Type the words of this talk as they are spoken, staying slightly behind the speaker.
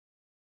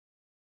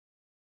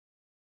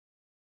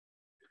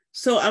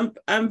So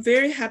I'm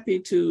very happy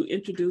to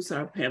introduce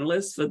our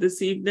panelists for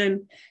this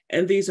evening,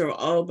 and these are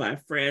all my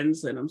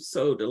friends, and I'm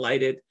so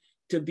delighted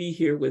to be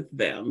here with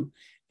them.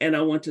 And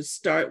I want to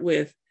start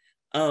with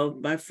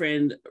my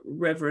friend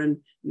Reverend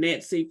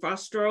Nancy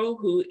Fostro,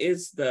 who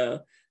is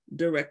the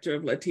Director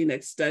of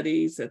Latinx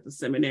Studies at the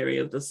Seminary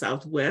of the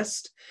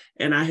Southwest.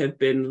 And I have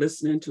been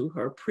listening to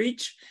her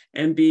preach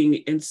and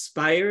being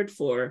inspired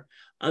for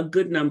a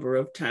good number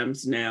of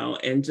times now,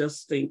 and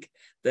just think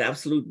the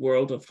absolute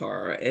world of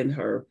her and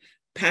her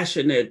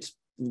passionate,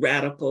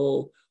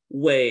 radical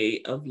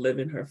way of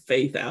living her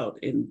faith out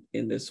in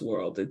this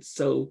world. It's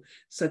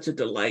such a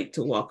delight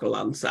to walk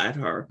alongside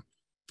her,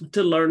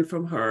 to learn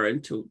from her,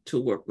 and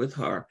to work with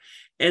her.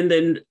 And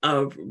then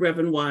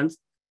Reverend Juan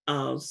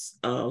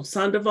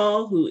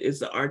Sandoval, who is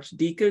the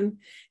Archdeacon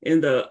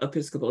in the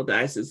Episcopal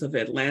Diocese of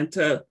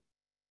Atlanta.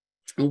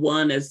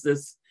 Juan is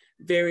this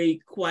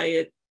very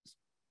quiet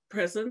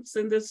presence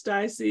in this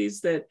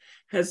diocese that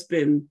has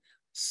been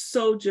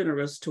so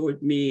generous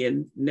toward me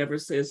and never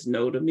says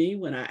no to me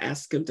when I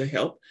ask him to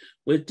help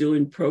with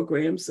doing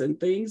programs and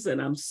things.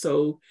 And I'm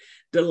so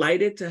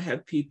delighted to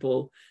have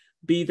people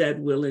be that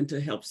willing to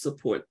help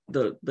support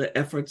the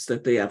efforts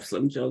that the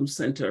Absalom Jones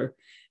Center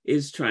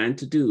is trying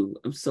to do.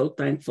 I'm so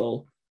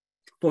thankful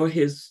for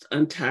his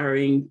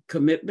untiring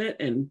commitment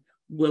and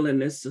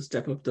willingness to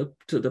step up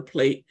to the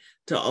plate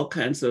to all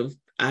kinds of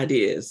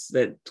ideas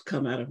that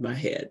come out of my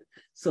head.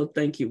 So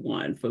thank you,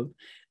 Juan,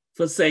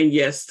 for saying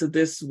yes to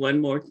this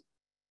one more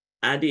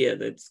idea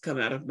that's come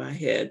out of my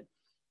head.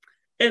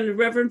 And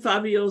Reverend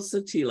Fabio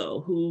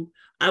Sotillo, who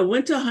I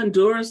went to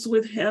Honduras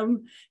with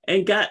him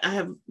and I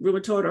have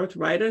rheumatoid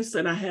arthritis,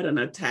 and I had an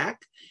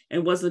attack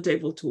and wasn't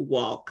able to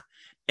walk.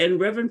 And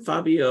Reverend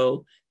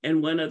Fabio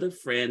and one other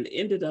friend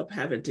ended up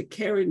having to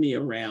carry me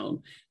around.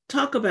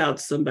 Talk about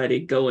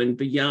somebody going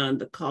beyond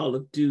the call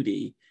of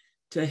duty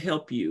to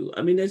help you.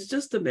 I mean, it's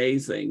just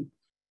amazing.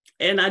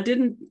 And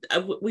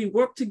we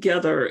worked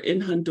together in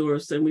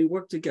Honduras, and we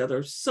worked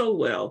together so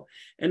well.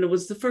 And it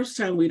was the first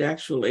time we'd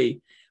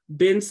actually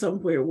been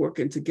somewhere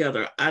working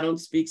together. I don't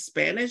speak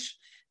Spanish,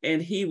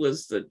 and he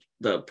was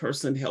the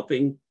person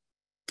helping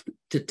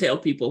to tell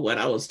people what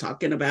I was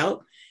talking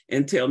about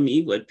and tell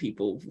me what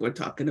people were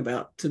talking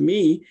about to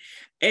me.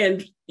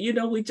 And,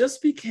 we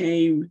just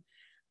became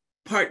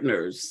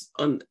partners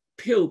on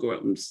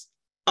pilgrims.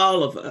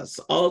 All of us,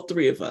 all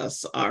three of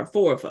us,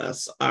 four of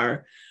us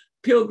are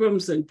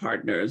pilgrims and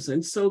partners,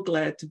 and so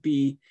glad to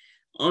be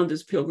on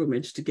this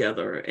pilgrimage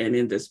together and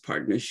in this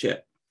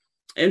partnership.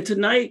 And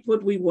tonight,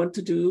 what we want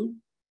to do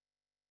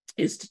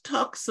is to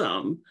talk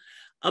some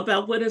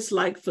about what it's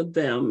like for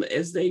them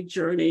as they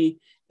journey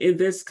in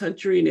this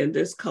country and in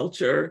this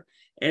culture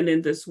and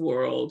in this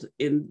world,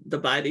 in the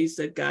bodies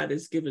that God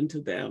has given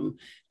to them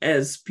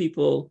as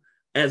people,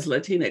 as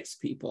Latinx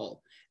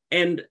people.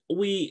 And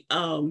we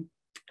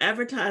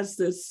advertised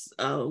this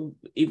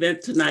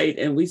event tonight,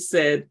 and we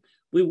said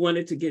we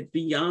wanted to get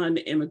beyond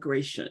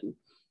immigration.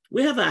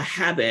 We have a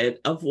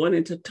habit of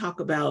wanting to talk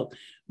about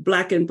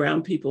Black and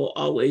Brown people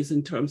always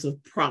in terms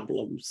of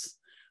problems.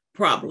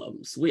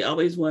 We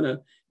always want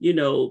to,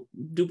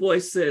 Du Bois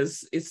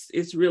says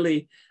it's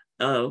really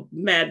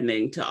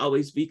maddening to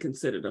always be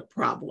considered a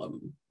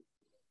problem.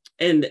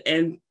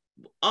 And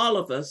all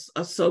of us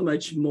are so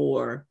much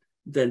more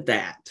than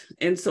that.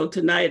 And so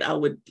tonight I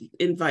would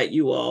invite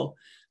you all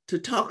to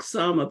talk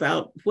some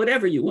about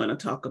whatever you want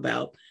to talk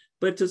about,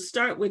 but to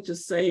start with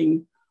just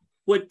saying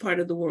what part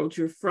of the world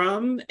you're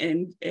from,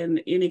 and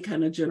any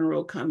kind of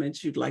general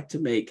comments you'd like to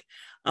make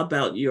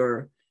about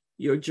your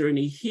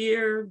journey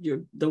here,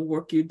 the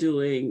work you're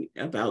doing,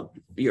 about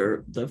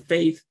the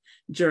faith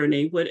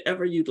journey,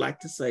 whatever you'd like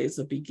to say as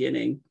a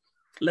beginning.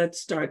 Let's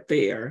start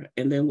there,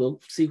 and then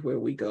we'll see where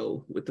we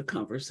go with the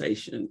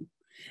conversation.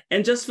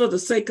 And just for the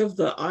sake of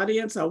the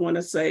audience, I want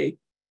to say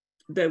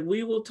that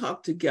we will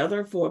talk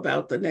together for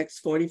about the next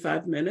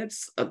 45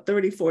 minutes,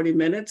 30, 40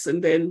 minutes,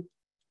 and then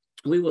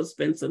we will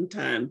spend some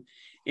time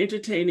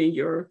entertaining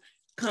your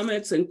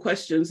comments and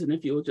questions. And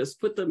if you will just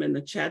put them in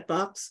the chat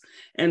box,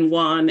 and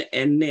Juan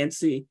and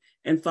Nancy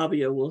and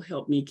Fabio will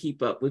help me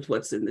keep up with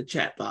what's in the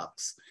chat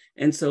box.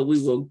 And so we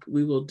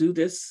will do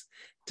this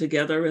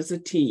together as a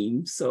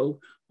team. So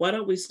why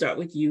don't we start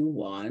with you,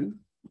 Juan?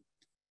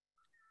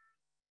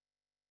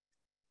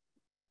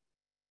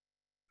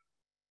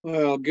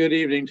 Well, good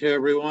evening to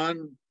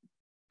everyone.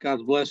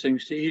 God's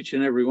blessings to each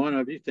and every one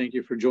of you. Thank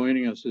you for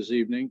joining us this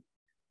evening.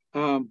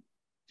 I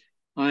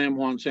am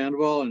Juan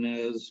Sandoval, and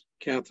as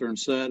Catherine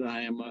said,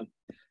 I am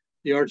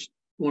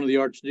one of the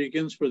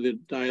archdeacons for the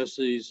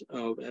Diocese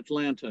of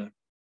Atlanta.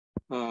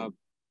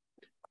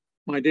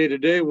 My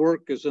day-to-day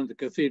work is in the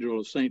Cathedral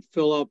of St.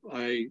 Philip.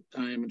 I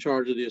am in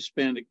charge of the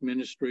Hispanic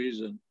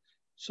ministries and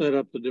set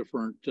up the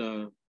different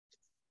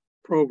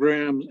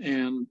programs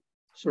and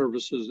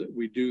services that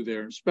we do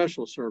there, and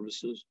special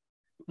services.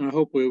 And I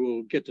hope we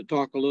will get to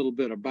talk a little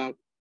bit about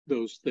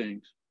those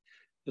things.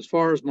 As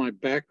far as my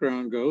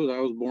background goes, I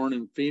was born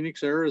in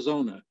Phoenix,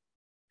 Arizona,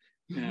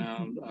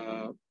 and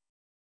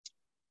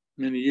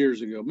many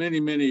years ago.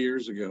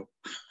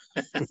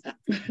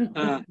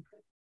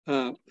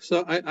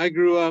 So I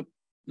grew up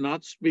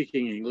not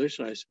speaking English.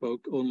 I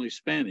spoke only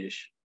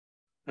Spanish.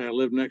 I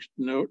lived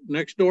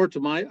next door to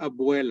my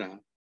abuela.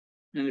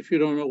 And if you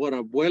don't know what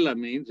abuela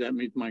means, that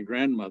means my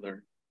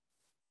grandmother.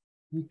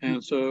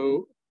 And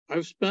so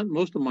I've spent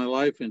most of my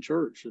life in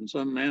church in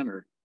some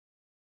manner.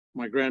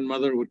 My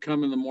grandmother would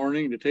come in the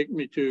morning to take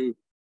me to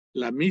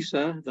La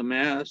Misa, the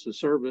Mass, the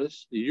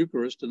service, the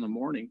Eucharist in the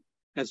morning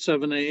at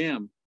 7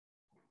 a.m.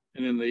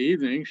 And in the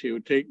evening, she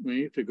would take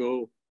me to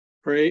go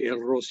pray El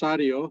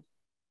Rosario,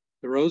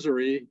 the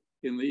Rosary,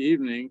 in the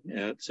evening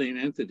at St.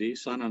 Anthony,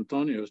 San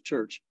Antonio's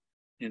church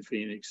in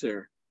Phoenix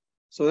there.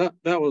 So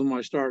that was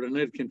my start, and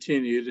it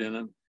continued, and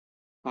I'm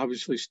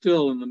obviously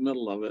still in the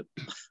middle of it.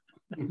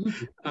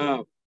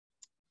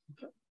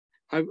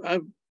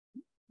 I've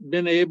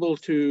been able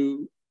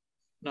to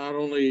not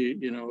only,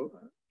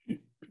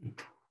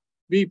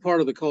 be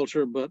part of the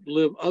culture, but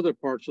live other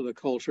parts of the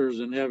cultures,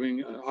 and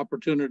having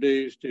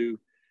opportunities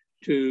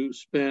to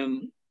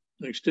spend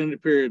an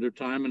extended period of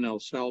time in El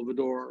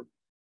Salvador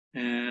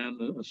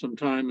and some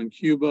time in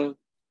Cuba.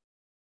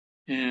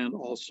 And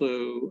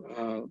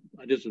also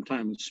I did some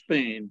time in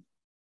Spain.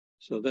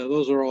 So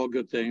those are all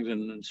good things.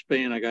 And in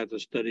Spain, I got to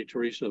study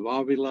Teresa of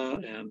Avila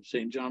and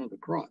St. John of the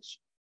Cross,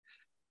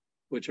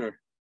 which are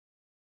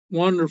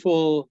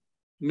wonderful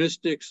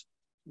mystics,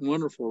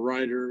 wonderful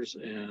writers,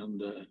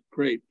 and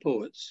great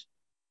poets,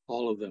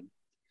 all of them.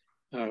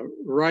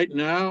 Right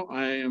now,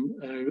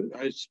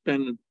 I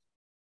spend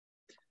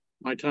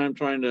my time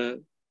trying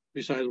to,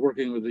 besides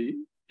working with the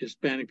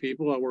Hispanic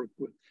people, I work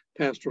with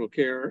pastoral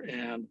care,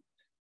 and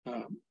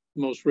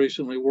most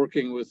recently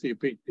working with the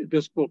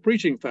Episcopal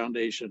Preaching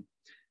Foundation,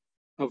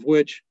 of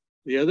which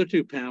the other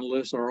two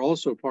panelists are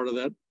also part of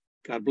that.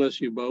 God bless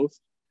you both.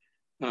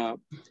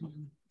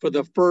 For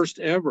the first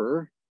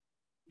ever,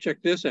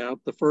 check this out,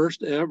 the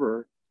first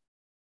ever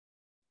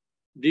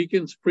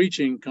Deacons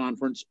Preaching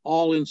Conference,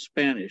 all in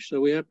Spanish.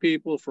 So we have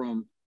people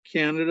from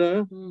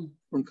Canada,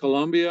 from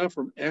Colombia,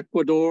 from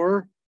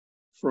Ecuador,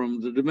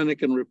 from the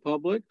Dominican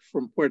Republic,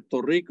 from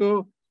Puerto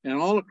Rico, and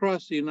all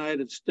across the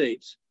United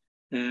States.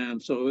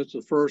 And so it's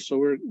the first, so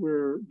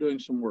we're doing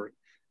some work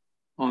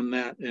on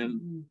that,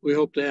 and we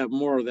hope to have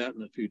more of that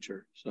in the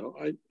future. So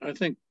I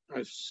think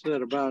I've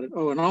said about it.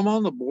 Oh, and I'm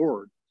on the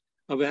board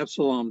of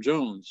Absalom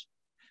Jones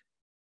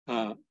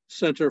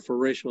Center for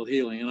Racial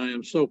Healing, and I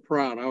am so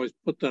proud. I always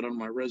put that on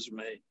my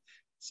resume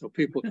so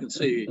people can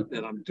see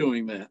that I'm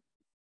doing that.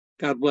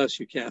 God bless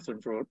you,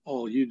 Catherine, for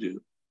all you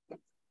do. I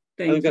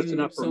think that's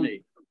enough for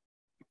me.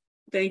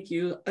 Thank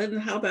you. And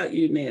how about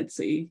you,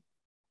 Nancy?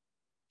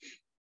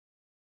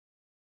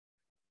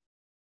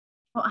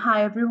 Well,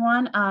 hi,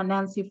 everyone.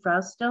 Nancy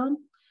Frostone.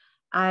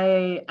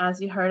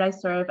 As you heard, I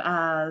serve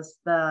as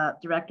the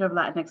Director of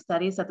Latinx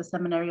Studies at the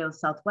Seminary of the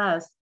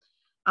Southwest.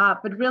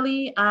 But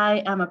really,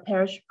 I am a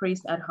parish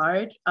priest at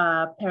heart.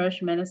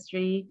 Parish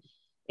ministry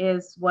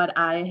is what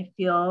I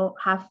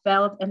have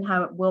felt, and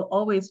will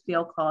always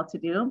feel called to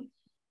do.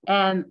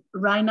 And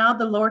right now,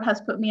 the Lord has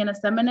put me in a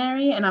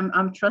seminary, and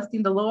I'm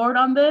trusting the Lord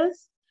on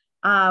this.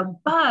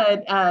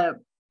 But I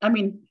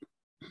mean,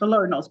 the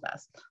Lord knows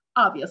best,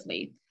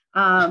 obviously.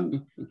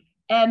 And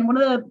one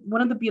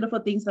of the beautiful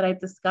things that I've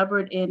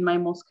discovered in my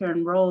most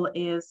current role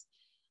is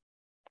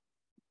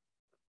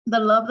the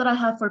love that I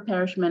have for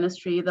parish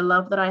ministry, the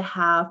love that I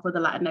have for the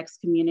Latinx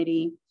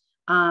community,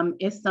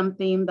 is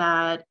something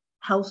that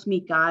helps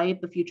me guide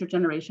the future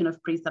generation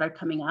of priests that are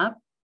coming up,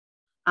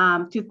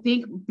 to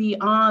think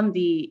beyond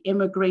the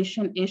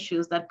immigration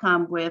issues that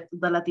come with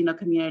the Latino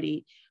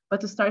community,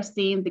 but to start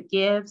seeing the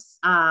gifts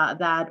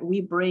that we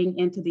bring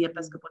into the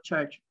Episcopal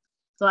Church.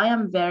 So I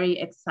am very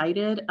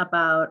excited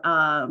about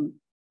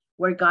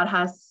where God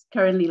has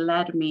currently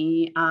led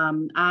me.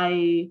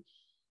 I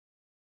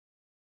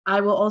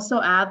will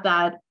also add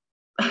that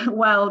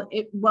while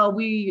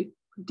we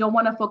don't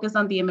want to focus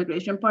on the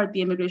immigration part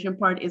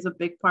is a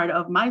big part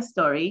of my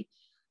story.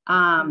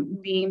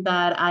 Being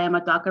that I am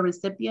a DACA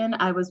recipient,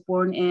 I was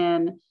born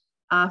in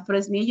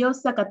Fresnillo,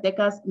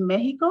 Zacatecas,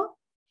 Mexico,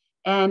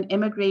 and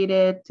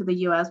immigrated to the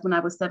US when I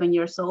was 7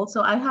 years old.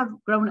 So I have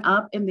grown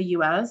up in the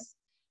US.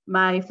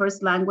 My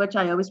first language,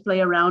 I always play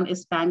around,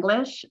 is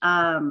Spanglish.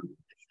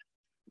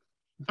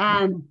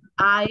 And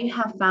I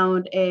have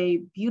found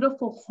a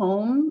beautiful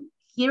home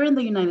here in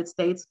the United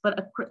States,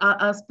 but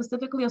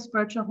specifically a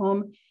spiritual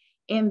home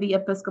in the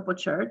Episcopal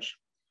Church.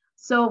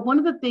 So one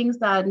of the things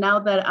that now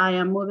that I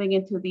am moving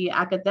into the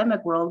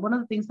academic world, one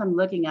of the things I'm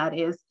looking at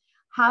is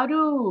how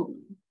do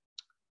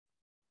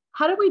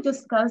we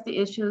discuss the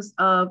issues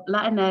of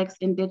Latinx,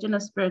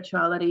 indigenous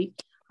spirituality?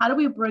 How do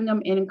we bring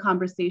them in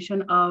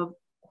conversation of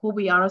who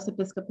we are as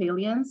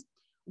Episcopalians?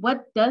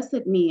 What does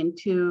it mean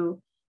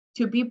to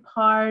be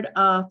part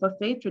of a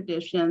faith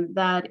tradition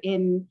that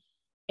in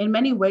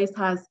many ways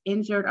has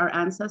injured our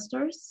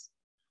ancestors,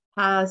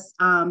 has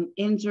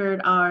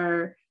injured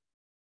our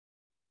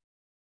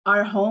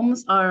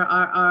homes,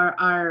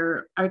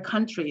 our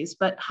countries?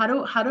 But how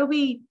do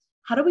we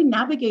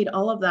navigate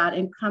all of that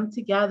and come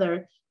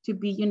together to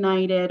be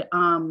united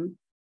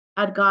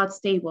at God's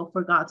table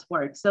for God's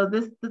work? So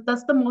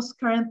that's the most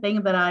current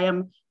thing that I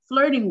am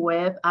flirting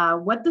with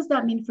what does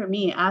that mean for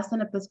me as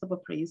an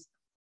Episcopal priest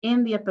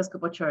in the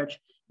Episcopal Church,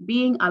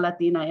 being a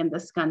Latina in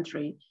this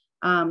country.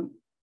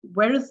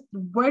 Where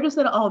does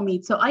it all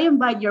meet? So I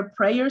invite your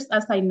prayers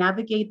as I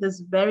navigate this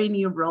very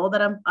new role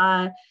that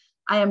I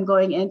am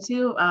going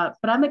into.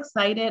 But I'm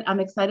excited.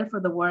 I'm excited for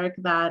the work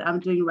that I'm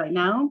doing right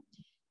now,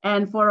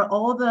 and for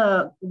all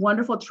the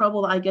wonderful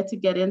trouble I get to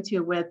get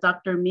into with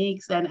Dr.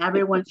 Meeks and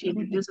everyone she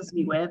introduces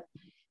me with,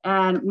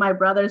 and my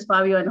brothers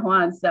Fabio and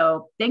Juan.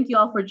 So thank you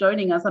all for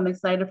joining us. I'm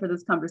excited for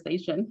this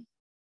conversation.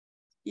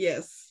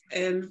 Yes,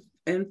 and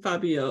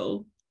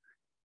Fabio,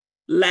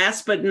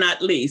 last but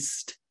not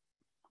least.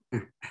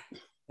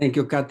 Thank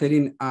you,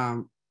 Catherine.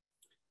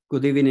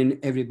 Good evening,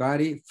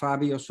 everybody.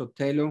 Fabio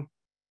Sotelo.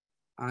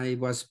 I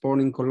was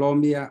born in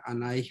Colombia,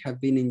 and I have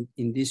been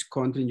in this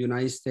country, in the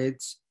United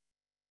States,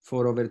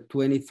 for over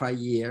 25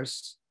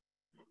 years.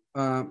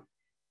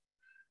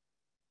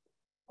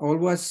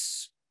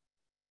 Always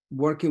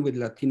working with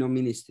Latino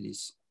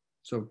ministries.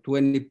 So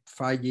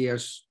 25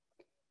 years,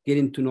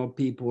 getting to know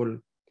people,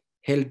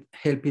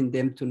 helping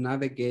them to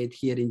navigate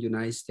here in the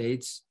United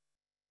States,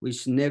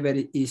 which never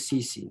is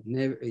easy,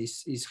 never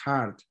is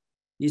hard.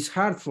 It's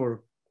hard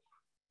for,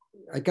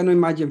 I can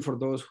imagine for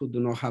those who do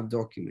not have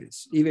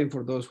documents. Even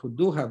for those who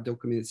do have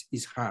documents,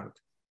 it's hard.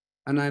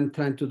 And I'm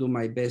trying to do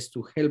my best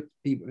to help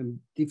people,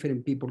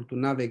 different people to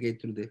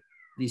navigate through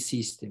this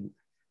system.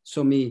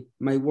 So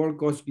my work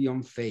goes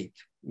beyond faith.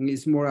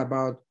 It's more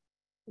about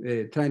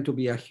trying to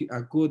be a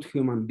good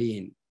human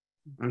being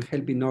and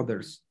helping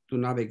others to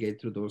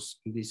navigate through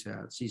these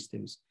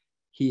systems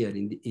here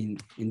in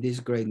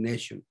this great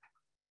nation.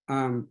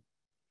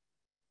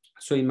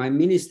 So in my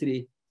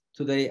ministry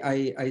today,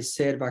 I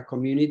serve a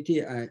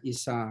community.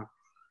 It's a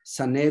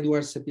St.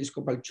 Edward's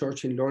Episcopal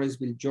Church in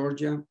Lawrenceville,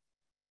 Georgia.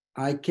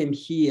 I came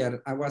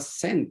here, I was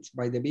sent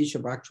by the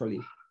bishop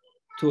actually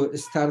to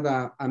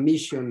start a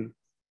mission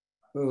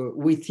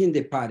within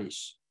the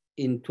parish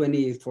in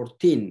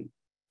 2014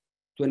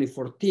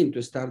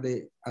 to start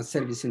a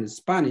service in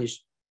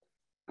Spanish.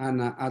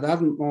 And at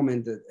that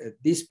moment,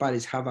 this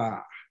parish had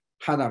a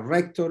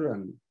rector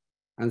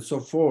and so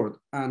forth.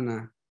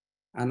 And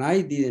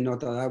I didn't know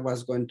that I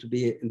was going to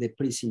be the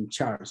priest in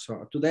charge.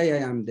 So today I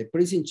am the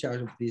priest in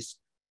charge of this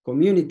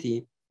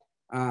community,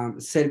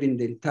 serving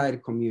the entire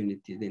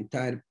community, the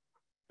entire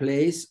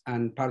place.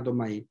 And part of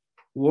my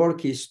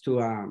work is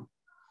to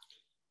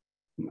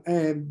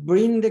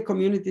bring the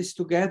communities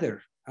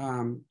together,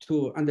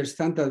 to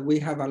understand that we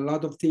have a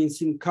lot of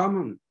things in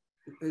common,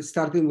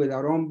 starting with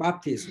our own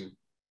baptism.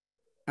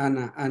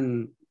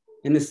 And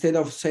instead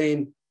of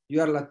saying,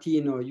 you are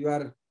Latino, you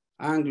are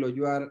Anglo,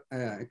 you are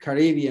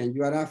Caribbean,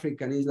 you are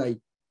African, it's like,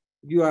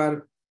 you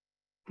are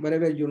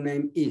whatever your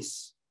name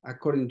is,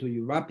 according to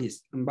your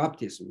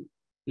baptism.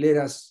 Let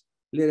us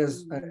build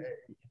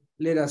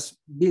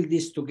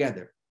this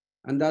together.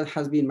 And that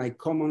has been my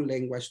common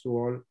language to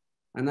all.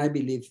 And I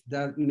believe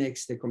that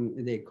makes the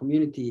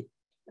community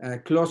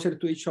closer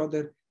to each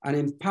other and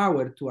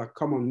empowered to a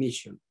common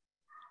mission.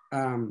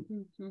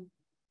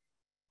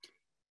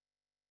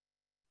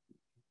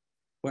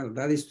 Well,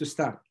 that is to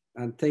start.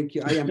 And thank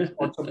you. I am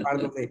also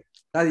part of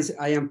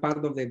I am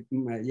part of the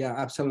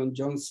Absalom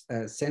Jones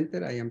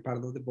Center. I am part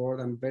of the board.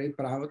 I'm very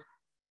proud.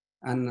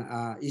 And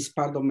it's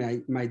part of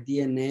my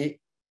DNA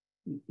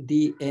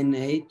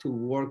to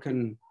work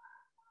on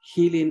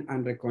healing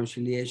and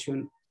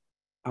reconciliation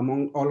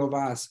among all of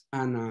us.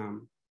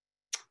 And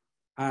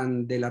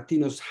the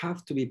Latinos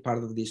have to be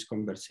part of these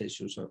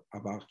conversations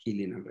about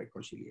healing and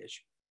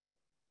reconciliation.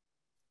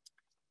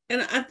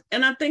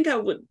 And I think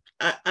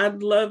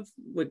I'd love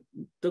what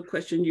the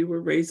question you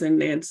were raising,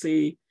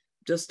 Nancy,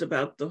 just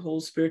about the whole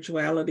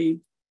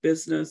spirituality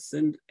business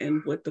and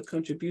what the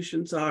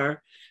contributions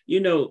are.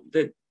 You know,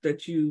 that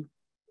you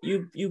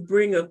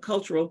bring a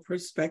cultural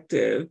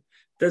perspective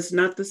that's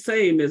not the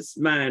same as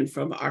mine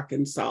from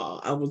Arkansas.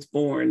 I was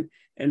born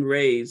and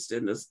raised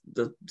in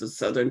the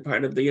southern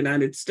part of the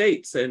United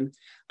States, and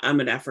I'm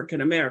an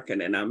African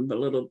American, and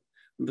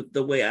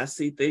the way I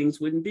see things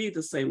wouldn't be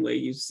the same way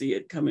you see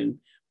it coming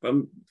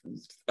from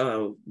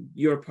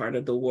your part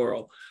of the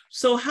world.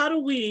 So how do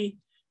we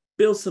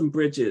build some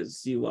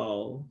bridges, you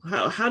all?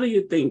 How do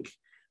you think,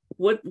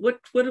 what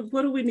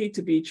do we need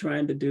to be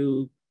trying to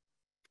do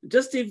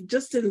just in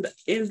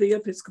the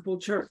Episcopal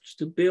Church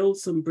to build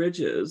some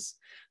bridges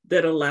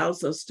that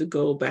allows us to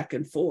go back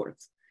and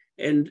forth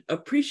and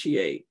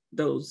appreciate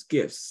those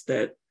gifts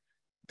that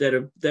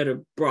are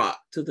brought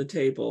to the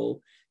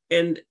table?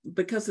 And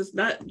because it's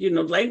not,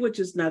 language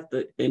is not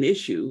an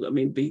issue. I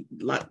mean,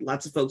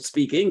 lots of folks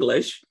speak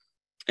English,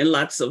 and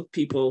lots of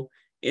people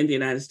in the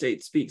United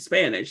States speak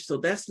Spanish. So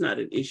that's not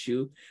an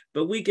issue.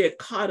 But we get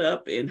caught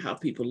up in how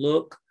people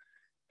look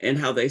and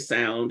how they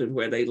sound and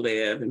where they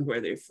live and where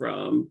they're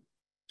from.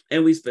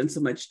 And we spend so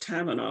much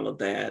time on all of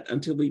that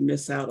until we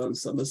miss out on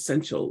some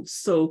essentials.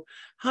 So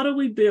how do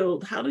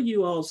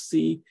you all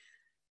see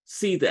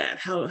that?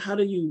 How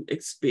do you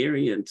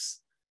experience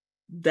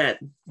that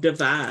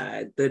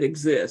divide that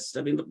exists?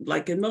 I mean,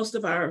 like in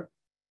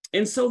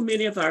so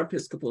many of our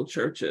Episcopal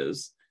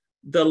churches,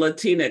 the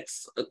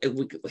Latinx,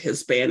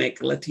 Hispanic,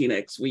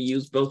 Latinx, we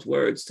use both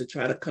words to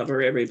try to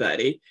cover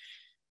everybody.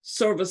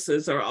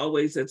 Services are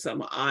always at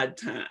some odd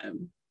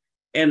time.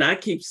 And I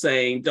keep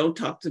saying, don't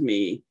talk to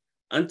me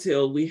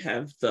until we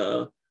have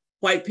the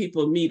white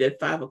people meet at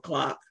 5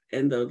 o'clock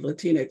and the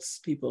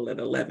Latinx people at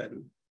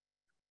 11.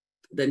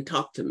 Then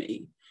talk to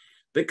me,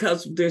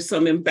 because there's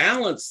some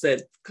imbalance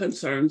that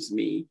concerns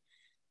me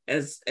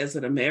as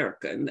an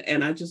American.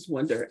 And I just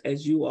wonder,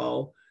 as you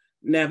all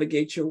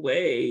navigate your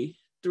way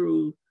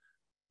through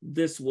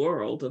this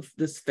world, of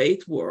this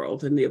faith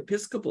world and the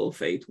Episcopal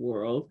faith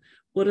world,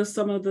 what are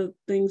some of the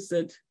things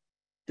that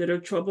are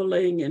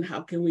troubling, and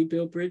how can we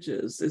build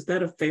bridges? Is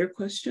that a fair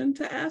question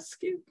to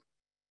ask you?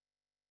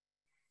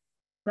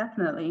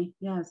 Definitely,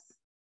 yes.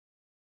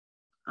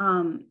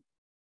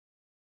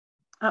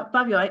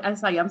 Fabio, I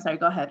saw you. I'm sorry.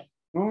 Go ahead.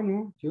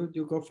 No,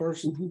 you go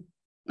first.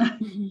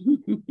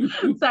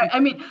 Sorry. I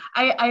mean,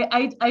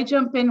 I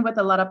jump in with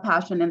a lot of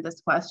passion in this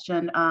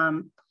question,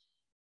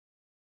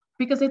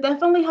 because it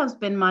definitely has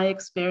been my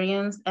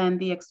experience and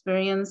the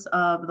experience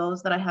of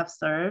those that I have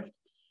served.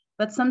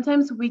 But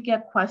sometimes we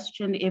get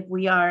questioned if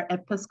we are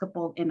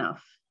Episcopal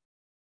enough.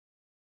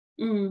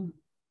 And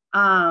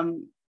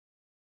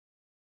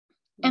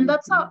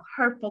that's a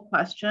hurtful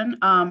question.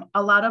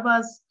 A lot of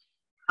us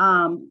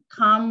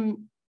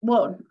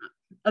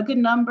a good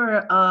number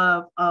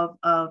of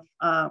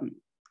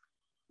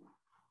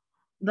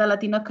the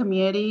Latino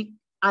community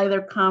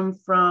either come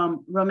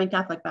from Roman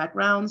Catholic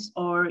backgrounds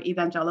or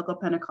evangelical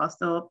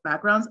Pentecostal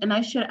backgrounds. And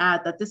I should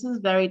add that this is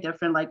very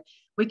different. Like,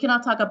 we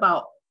cannot talk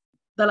about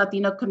the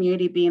Latino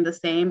community being the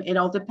same. It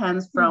all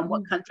depends from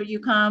what country you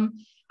come.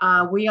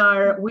 We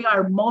are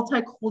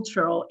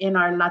multicultural in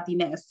our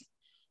Latiness.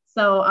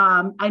 So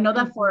I know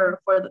that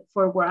for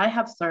where I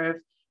have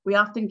served, we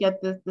often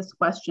get this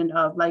question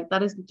of, like,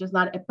 that is just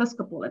not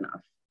Episcopal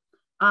enough.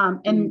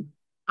 And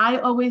I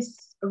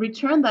always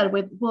return that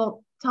with,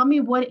 well, tell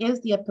me, what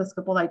is the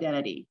Episcopal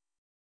identity?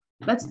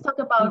 Let's talk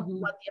about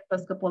what the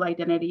Episcopal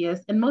identity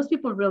is. And most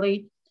people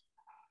really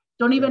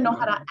don't even know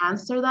how to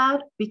answer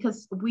that,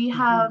 because we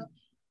have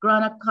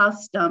grown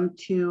accustomed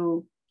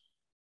to,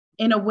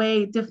 in a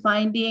way,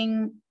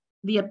 defining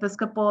the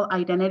Episcopal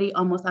identity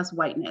almost as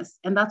whiteness.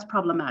 And that's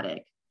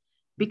problematic,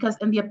 because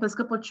in the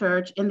Episcopal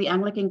Church, in the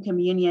Anglican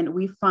Communion,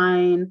 we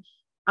find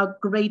a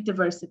great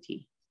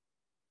diversity.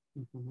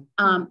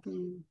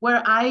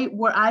 Where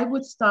I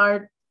would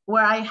start,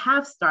 where I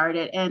have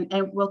started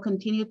and will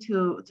continue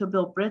to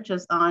build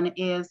bridges on,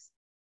 is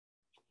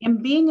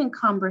in being in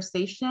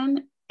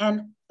conversation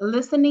and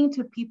listening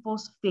to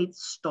people's faith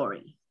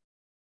story.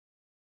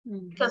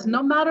 Because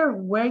no matter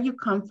where you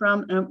come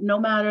from, no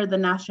matter the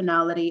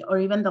nationality or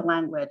even the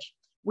language,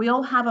 we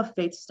all have a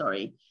faith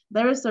story.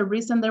 There is a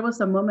reason, there was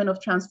a moment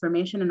of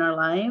transformation in our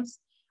lives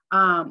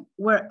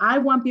where I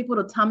want people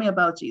to tell me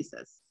about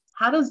Jesus.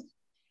 How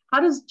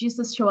does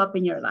Jesus show up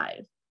in your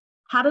life?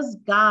 How does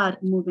God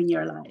move in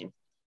your life?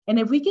 And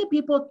if we get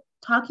people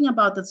talking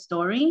about the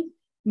story,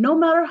 no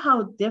matter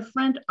how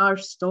different our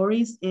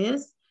stories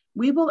is,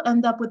 we will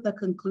end up with the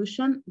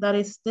conclusion that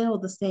it's still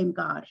the same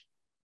God.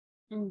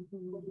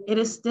 It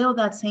is still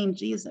that same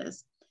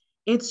Jesus.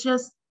 It's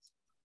just,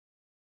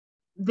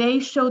 they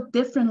show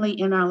differently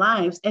in our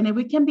lives. And if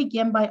we can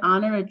begin by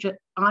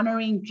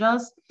honoring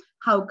just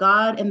how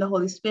God and the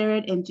Holy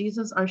Spirit and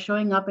Jesus are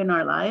showing up in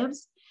our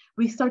lives,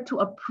 we start to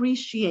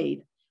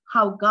appreciate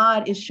how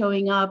God is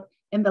showing up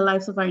in the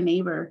lives of our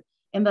neighbor,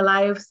 in the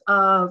lives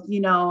of,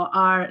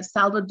 our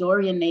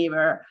Salvadorian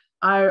neighbor,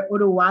 our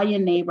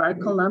Uruguayan neighbor, our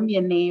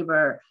Colombian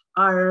neighbor,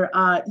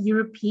 our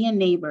European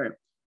neighbor.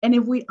 And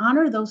if we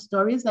honor those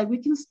stories, like, we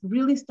can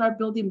really start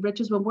building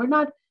bridges when we're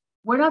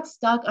not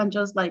stuck on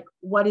just like,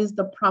 what is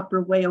the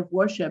proper way of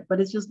worship, but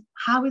it's just,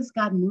 how is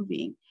God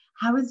moving?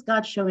 How is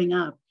God showing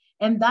up?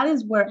 And that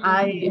is where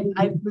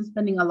I've been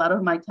spending a lot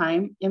of my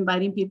time,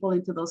 inviting people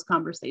into those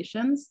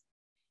conversations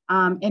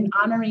and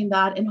honoring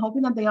that, and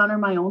hoping that they honor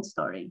my own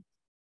story.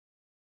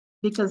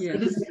 Because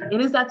it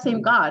is that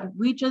same God.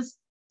 We just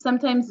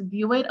sometimes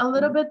view it a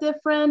little bit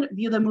different,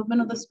 view the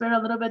movement of the Spirit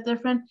a little bit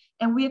different,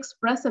 and we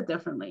express it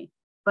differently.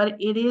 But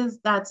it is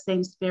that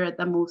same Spirit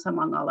that moves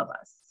among all of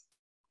us.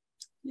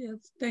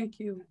 Yes, thank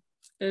you.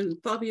 And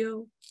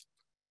Fabio?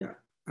 Yeah,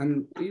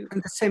 and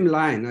the same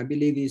line, I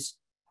believe, is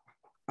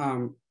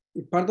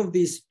part of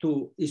this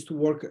is to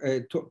work,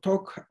 to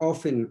talk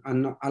often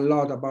and a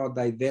lot about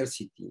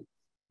diversity.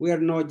 We are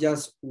not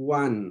just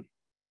one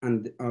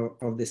and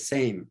of the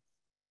same.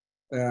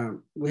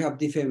 We have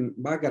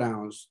different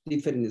backgrounds,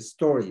 different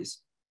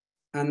stories.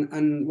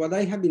 And what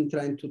I have been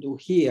trying to do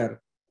here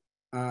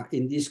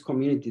in this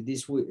community,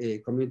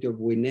 community of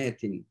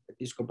Gwinnett in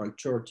Episcopal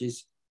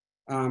churches,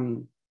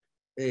 trying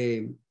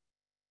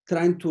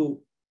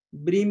to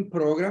bring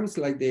programs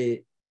like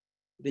the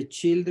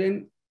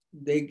children,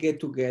 they get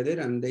together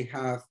and they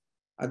have,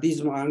 at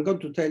this moment, I'm going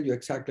to tell you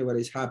exactly what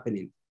is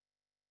happening.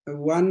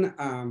 One,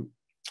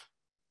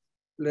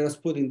 let us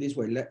put it this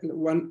way,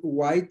 one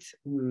white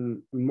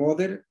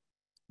mother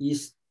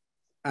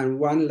and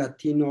one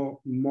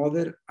Latino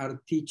mother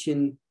are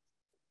teaching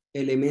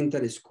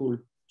elementary school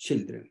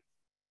children,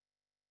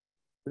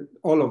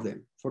 all of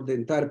them, for the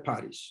entire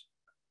parish.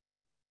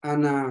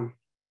 And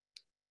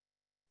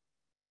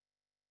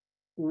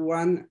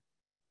one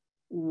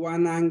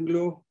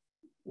Anglo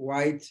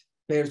white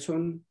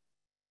person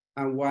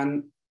and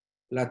one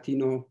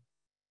Latino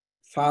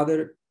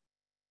father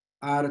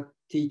are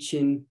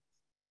teaching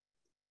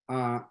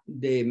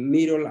the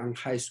middle and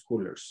high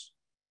schoolers.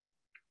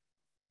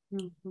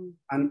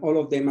 And all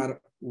of them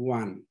are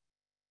one.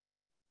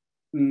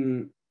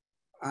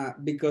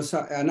 Because,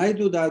 and I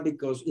do that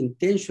because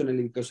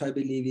intentionally, because I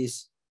believe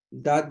is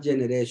that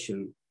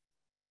generation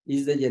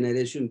is the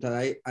generation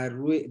that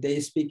they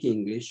speak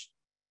English.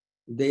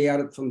 They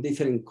are from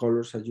different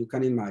colors, as you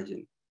can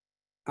imagine.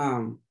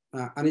 And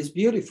it's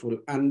beautiful,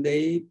 and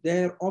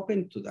they're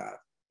open to that.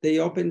 They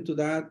open to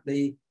that.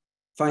 They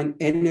find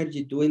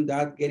energy doing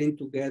that, getting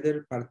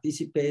together,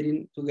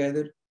 participating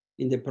together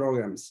in the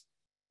programs.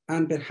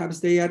 And perhaps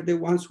they are the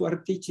ones who are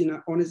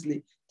teaching,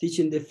 honestly,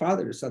 teaching the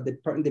fathers and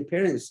the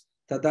parents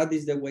that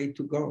is the way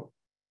to go.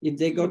 If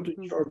they go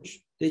to church,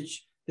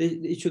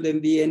 it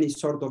shouldn't be any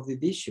sort of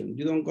division.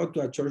 You don't go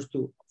to a church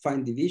to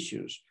find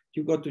divisions.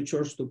 You go to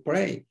church to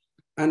pray.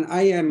 And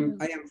I am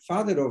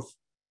father of,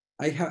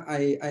 I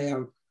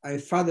am a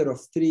father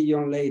of 3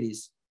 young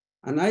ladies.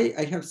 And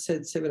I have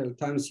said several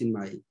times in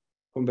my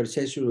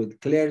conversation with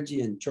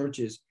clergy and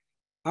churches,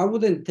 I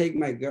wouldn't take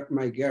my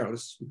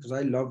girls, because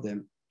I love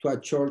them, to a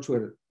church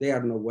where they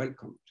are not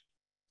welcomed.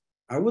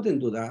 I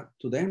wouldn't do that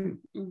to them.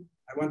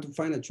 I want to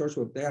find a church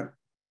where they are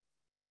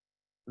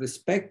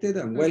respected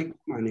and welcome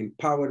and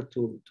empowered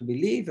to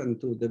believe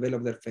and to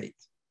develop their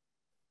faith.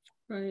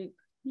 Right,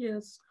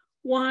 yes.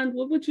 Juan,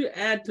 what would you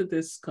add to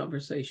this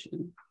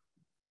conversation?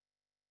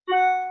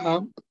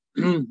 Well,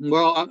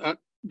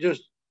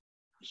 just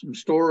some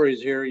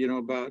stories here, you know,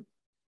 about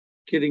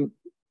getting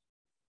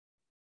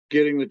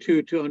the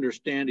two to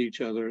understand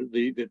each other.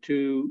 The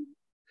two,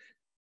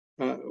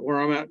 where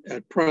I'm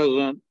at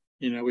present,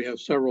 you know, we have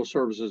several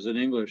services in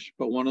English,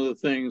 but one of the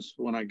things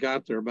when I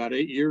got there about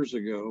 8 years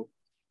ago,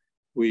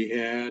 we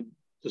had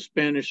the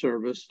Spanish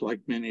service, like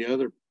many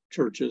other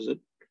churches, in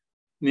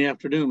the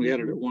afternoon. We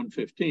had it at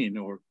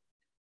 1:15, or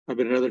I've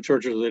been at other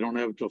churches, they don't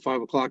have it till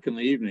 5 o'clock in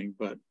the evening,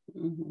 but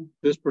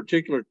this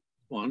particular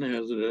one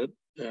has it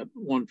at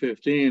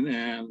 1:15,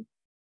 and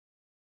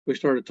we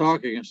started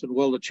talking. I said,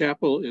 well, the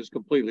chapel is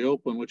completely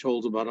open, which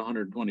holds about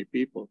 120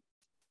 people.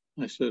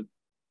 I said,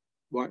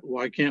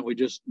 why can't we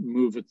just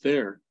move it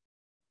there?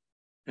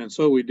 And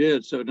so we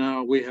did. So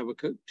now we have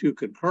two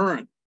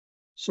concurrent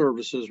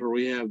services where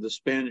we have the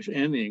Spanish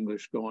and the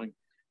English going.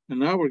 And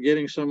now we're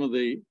getting some of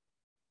the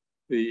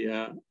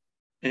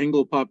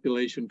Anglo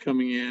population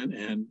coming in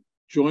and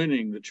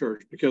joining the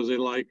church because they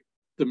like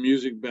the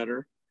music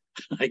better,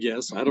 I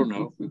guess. I don't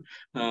know.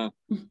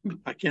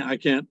 I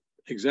can't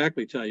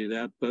exactly tell you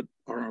that, but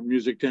our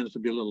music tends to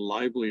be a little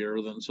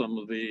livelier than some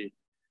of the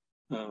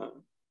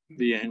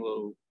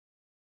Anglo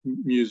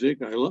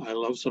music. I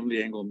love some of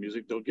the Anglo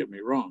music, don't get me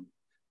wrong,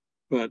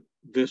 but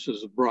this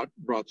has brought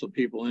some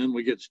people in.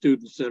 We get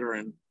students that are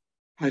in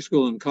high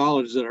school and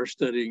college that are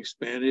studying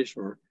Spanish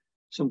or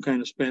some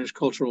kind of Spanish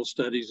cultural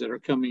studies that are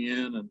coming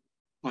in, and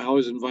I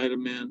always invite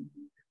them in.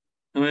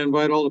 And I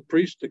invite all the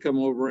priests to come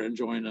over and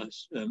join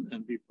us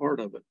and be part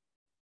of it.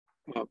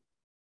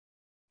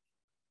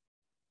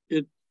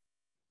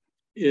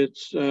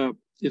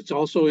 It's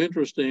also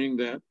interesting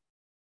that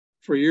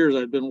for years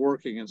I've been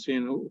working and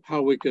seeing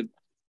how we could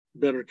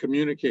better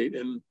communicate.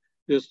 And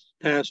this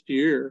past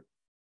year,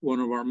 one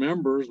of our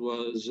members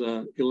was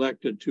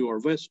elected to our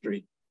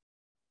vestry.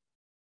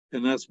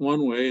 And that's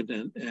one way.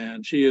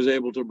 And she is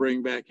able to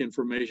bring back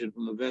information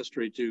from the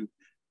vestry to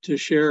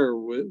share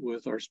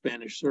with our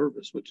Spanish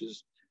service, which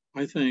is,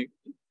 I think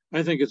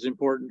it's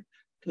important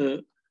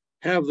to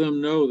have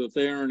them know that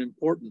they are an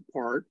important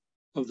part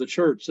of the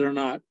church. They're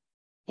not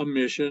a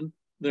mission.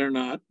 They're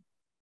not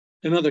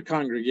another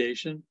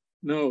congregation.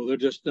 No, they're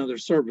just another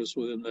service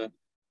within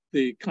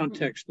the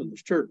context of the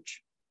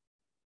church.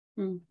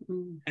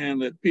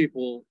 And that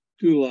people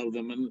do love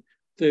them.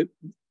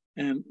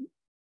 And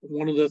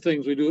one of the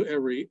things we do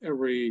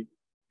every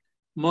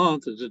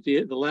month is at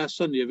the last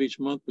Sunday of each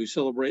month, we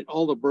celebrate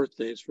all the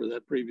birthdays for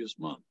that previous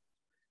month.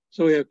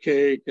 So we have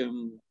cake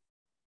and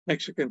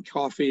Mexican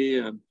coffee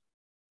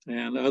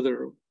and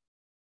other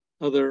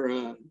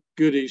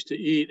goodies to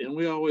eat. And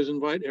we always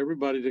invite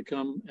everybody to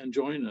come and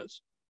join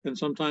us. And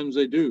sometimes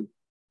they do.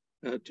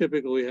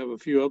 Typically we have a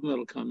few of them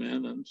that'll come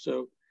in. And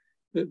so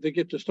they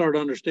get to start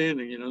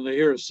understanding, you know, they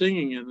hear us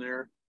singing in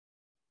there.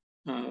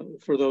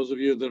 For those of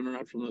you that are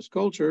not from this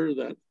culture,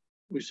 that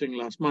we sing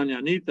Las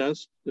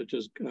Mañanitas, which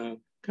is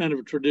kind of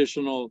a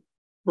traditional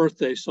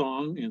birthday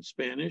song in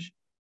Spanish.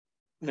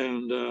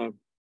 And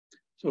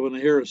so when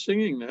they hear us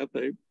singing that,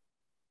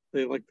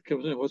 they like to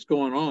come in, what's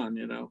going on,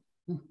 you know?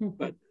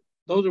 But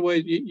those are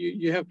ways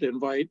you have to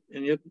invite,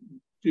 and you have to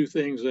do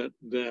things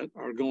that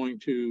are going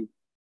to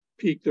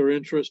pique their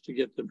interest to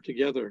get them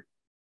together.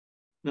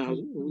 Now,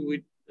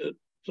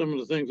 some of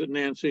the things that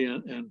Nancy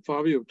and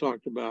Fabio have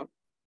talked about,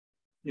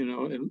 you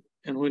know,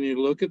 and when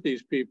you look at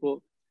these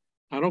people,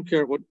 I don't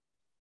care what,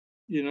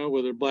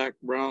 whether black,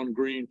 brown,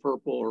 green,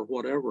 purple, or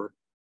whatever.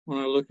 When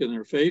I look in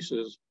their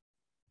faces,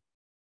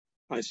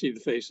 I see the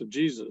face of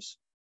Jesus,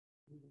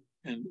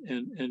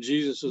 and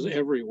Jesus is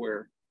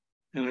everywhere.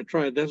 And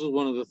this is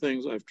one of the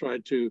things I've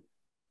tried to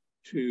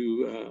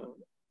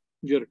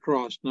get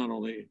across, not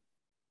only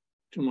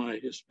to my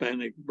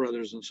Hispanic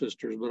brothers and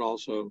sisters, but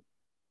also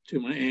to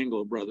my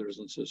Anglo brothers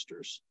and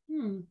sisters.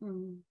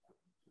 Mm-hmm.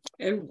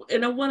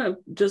 And I want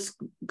to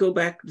just go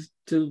back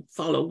to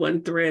follow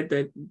one thread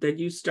that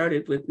you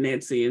started with,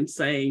 Nancy, in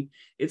saying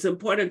it's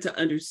important to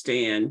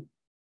understand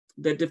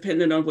that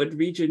depending on what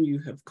region you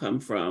have come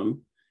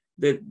from,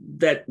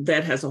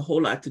 that has a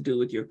whole lot to do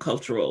with your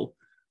cultural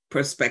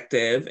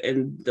perspective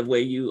and the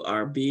way you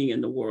are being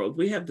in the world.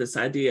 We have this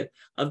idea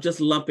of just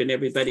lumping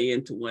everybody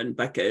into one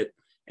bucket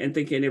and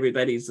thinking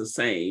everybody's the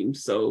same.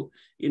 So,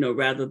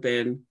 rather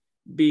than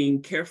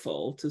being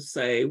careful to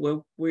say,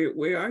 well,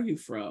 where are you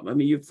from? I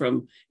mean,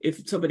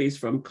 if somebody's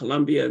from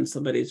Colombia and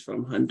somebody's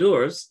from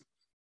Honduras,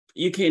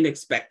 you can't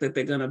expect that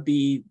they're going to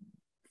be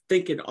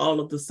thinking all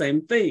of the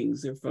same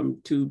things. They're from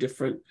two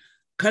different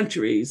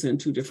countries and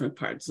two different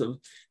parts of,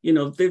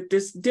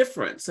 this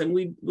difference. And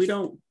we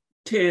don't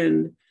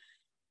tend,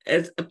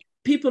 as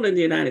people in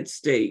the United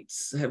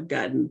States have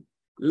gotten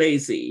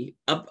lazy,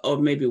 or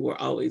maybe we're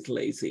always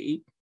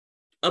lazy,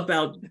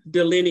 about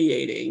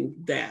delineating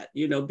that,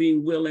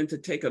 being willing to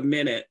take a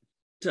minute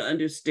to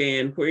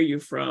understand where you're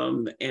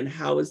from and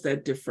how is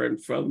that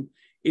different from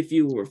if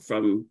you were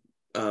from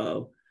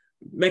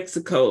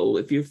Mexico,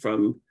 if you're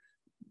from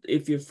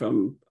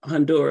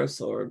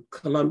Honduras or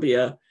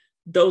Colombia.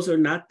 Those are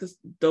not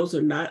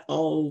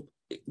all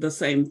the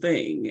same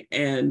thing.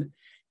 And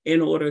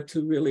in order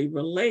to really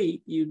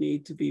relate, you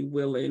need to be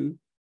willing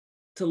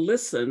to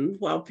listen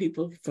while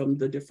people from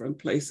the different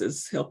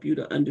places help you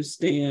to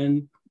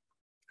understand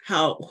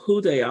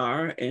who they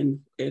are and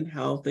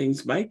how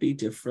things might be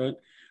different,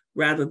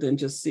 rather than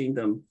just seeing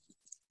them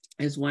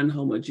as one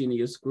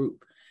homogeneous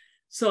group.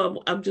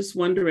 So I'm just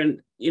wondering,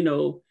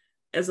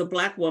 as a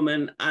Black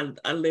woman,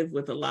 I live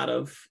with a lot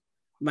of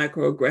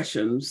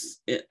microaggressions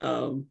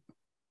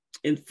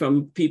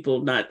from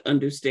people not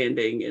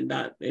understanding and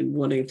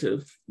wanting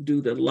to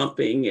do the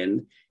lumping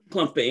and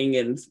clumping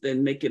and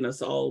making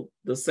us all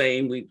the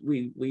same.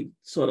 We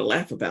sort of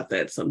laugh about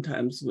that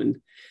sometimes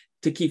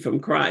to keep from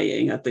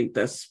crying. I think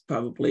that's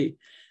probably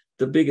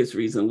the biggest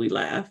reason we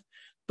laugh.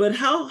 But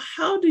how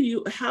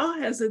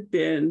has it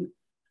been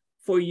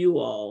for you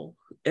all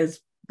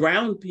as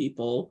brown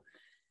people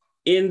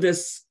in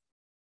this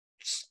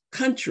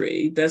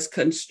country that's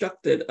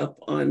constructed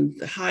upon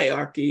the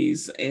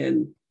hierarchies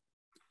and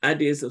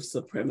ideas of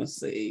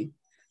supremacy?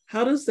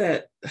 How does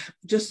that,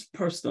 just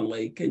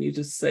personally, can you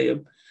just say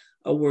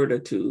a word or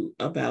two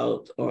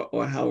about,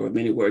 or however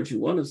many words you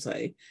want to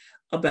say,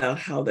 about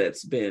how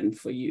that's been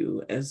for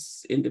you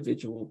as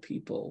individual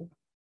people?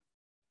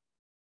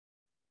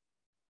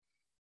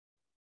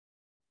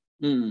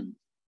 I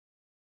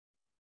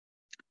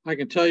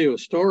can tell you a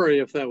story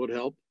if that would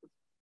help.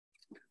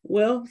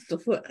 Well,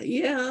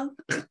 yeah.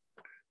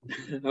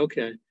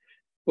 Okay.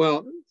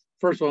 Well,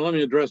 first of all, let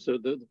me address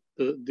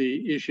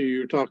the issue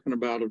you're talking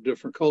about of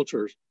different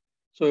cultures.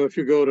 So if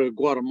you go to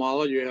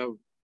Guatemala, you have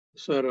a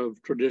set of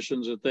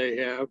traditions that they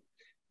have.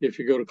 If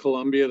you go to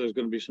Colombia, there's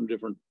going to be some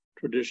different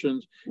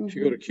traditions. Mm-hmm. If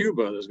you go to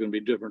Cuba, there's going to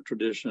be different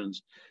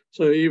traditions.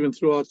 So even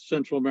throughout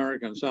Central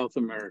America and South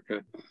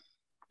America,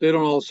 they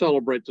don't all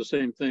celebrate the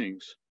same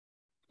things.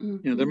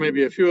 Mm-hmm. There may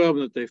be a few of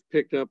them that they've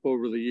picked up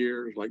over the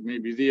years, like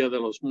maybe Dia de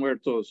los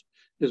Muertos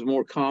is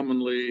more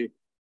commonly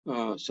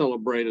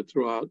celebrated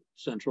throughout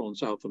Central and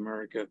South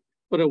America,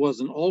 but it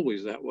wasn't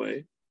always that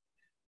way.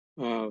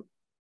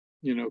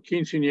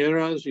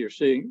 Quinceañeras, you're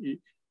seeing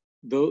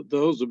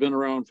those have been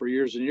around for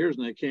years and years,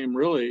 and they came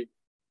really,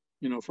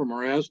 from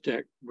our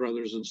Aztec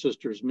brothers and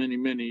sisters many,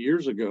 many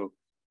years ago.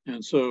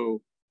 And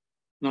so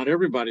not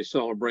everybody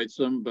celebrates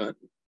them, but,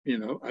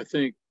 I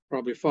think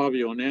probably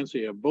Fabio and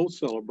Nancy have both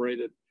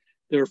celebrated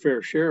their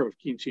fair share of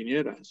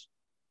quinceañeras.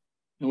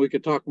 And we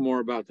could talk more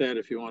about that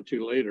if you want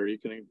to later. You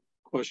can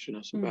question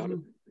us about it.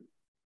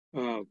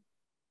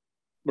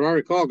 But I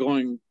recall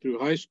going through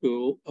high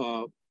school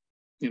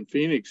in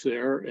Phoenix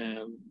there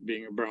and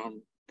being a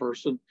brown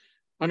person.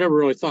 I never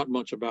really thought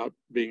much about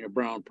being a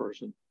brown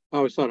person. I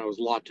always thought I was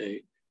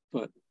latte,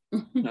 but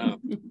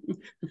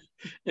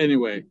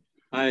anyway,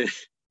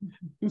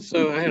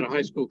 so I had a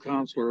high school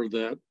counselor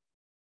that,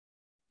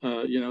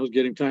 it was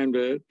getting time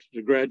to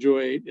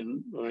graduate,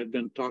 and I'd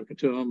been talking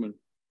to him, and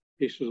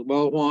he says,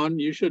 well, Juan,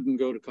 you shouldn't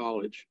go to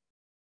college.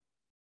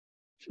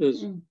 He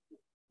says,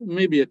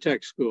 maybe a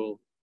tech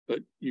school, but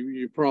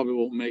you probably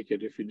won't make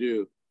it if you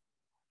do.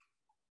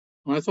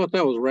 And I thought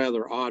that was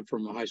rather odd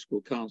from a high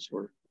school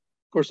counselor.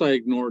 Of course, I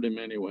ignored him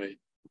anyway.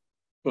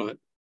 But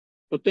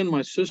then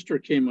my sister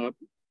came up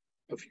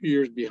a few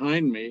years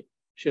behind me.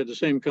 She had the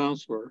same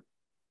counselor,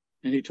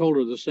 and he told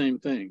her the same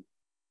thing.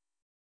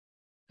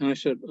 And I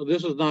said, well,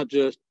 this is not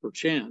just for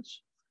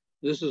chance.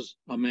 This is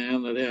a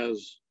man that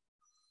has,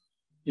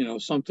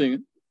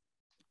 something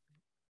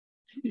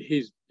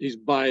he's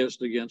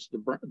biased against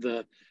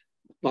the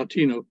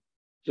Latino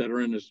that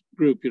are in his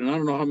group. You know, I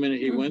don't know how many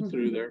he went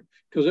through there,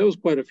 because there was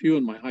quite a few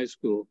in my high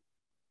school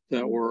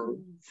that were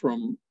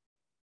from,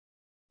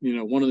 you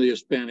know, one of the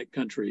Hispanic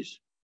countries.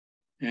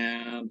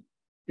 And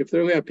if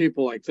they have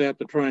people like that,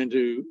 they're trying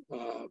to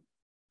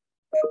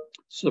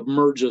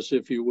submerge us,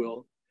 if you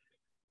will,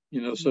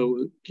 you know,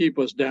 so keep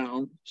us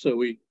down so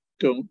we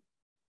don't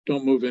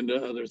move into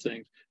other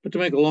things. But to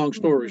make a long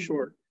story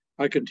short,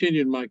 I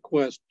continued my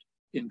quest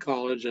in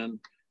college, and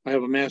I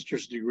have a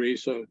master's degree.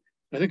 So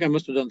I think I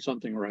must have done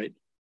something right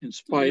in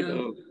spite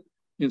of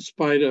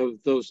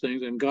those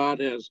things. And God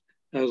has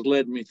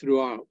led me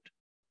throughout.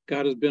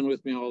 God has been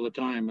with me all the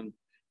time. And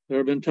there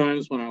have been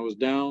times when I was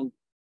down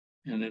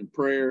and in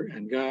prayer,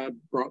 and God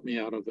brought me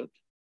out of it.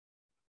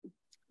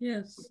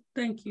 Yes,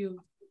 thank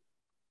you.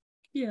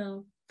 Yeah,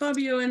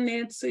 Fabio and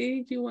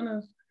Nancy, do you want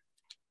to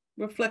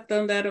reflect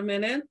on that a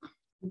minute?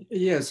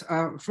 Yes,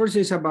 first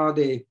is about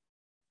the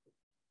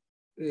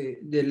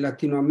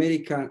Latino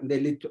America,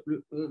 the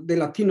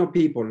Latino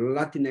people,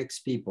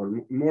 Latinx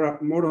people,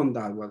 more on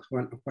that, what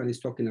Juan is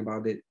talking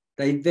about, the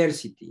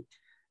diversity.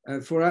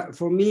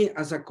 For me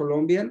as a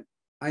Colombian,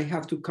 I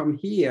have to come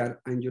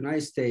here in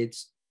United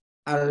States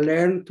and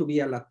learn to be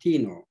a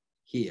Latino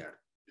here.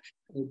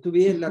 To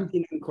be a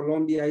Latino in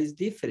Colombia is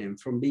different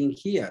from being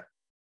here.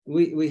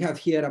 We have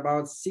here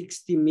about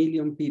 60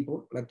 million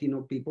people,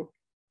 Latino people,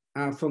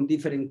 from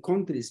different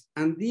countries.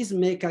 And this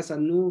makes us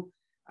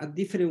a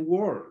different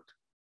world.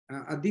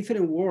 I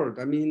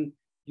mean,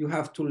 you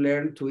have to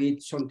learn to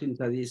eat something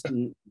that is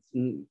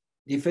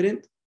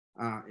different,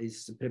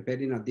 is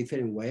prepared in a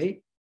different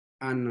way.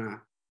 And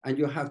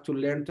you have to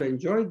learn to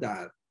enjoy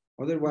that.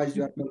 Otherwise,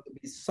 you are going to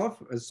be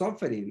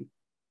suffering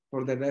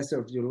for the rest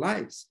of your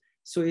lives.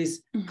 So it's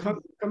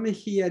coming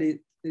here,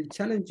 it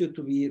challenges you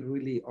to be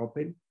really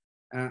open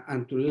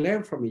and to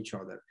learn from each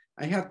other.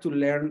 I have to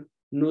learn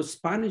no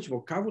Spanish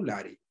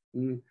vocabulary.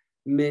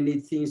 Many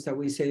things that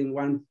we say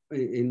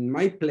in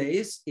my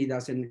place, it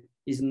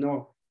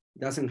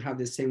doesn't have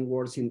the same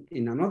words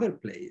in another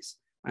place.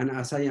 And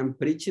as I am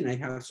preaching,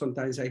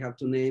 sometimes I have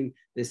to name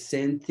the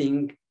same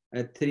thing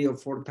 3 or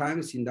 4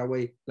 times in that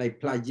way, like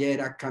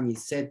playera,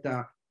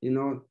 camiseta, you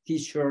know,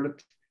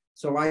 t-shirt.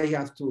 So I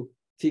have to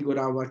figure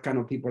out what kind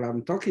of people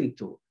I'm talking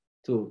to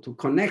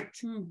connect,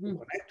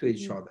 connect to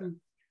each other.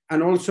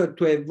 And also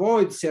to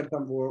avoid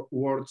certain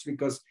words,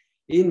 because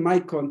in my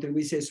country,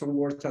 we say some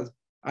words that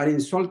are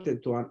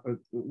insulted to,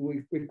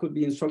 we could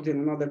be insulting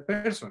another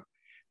person.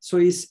 So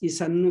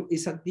it's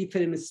a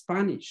different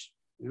Spanish,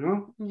 you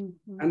know?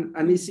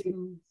 And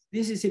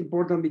this is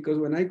important because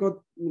when I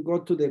go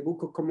to the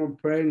Book of Common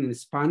Prayer in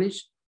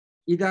Spanish,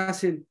 it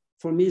doesn't,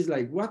 for me, it's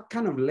like, what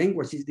kind of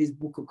language is this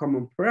Book of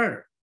Common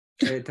Prayer?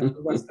 It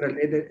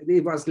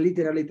was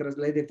literally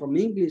translated from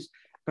English,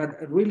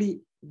 but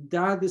really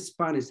that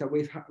Spanish that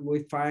we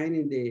find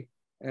in the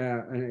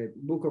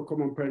Book of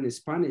Common Prayer in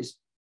Spanish,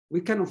 we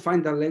cannot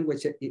find that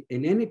language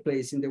in any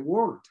place in the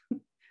world.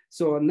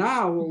 So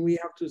now we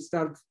have to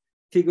start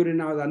figuring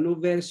out a new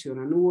version,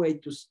 a new way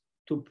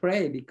to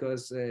pray,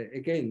 because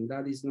again,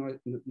 that is not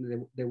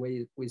the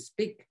way we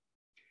speak.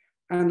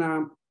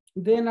 And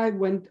then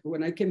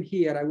when I came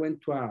here, I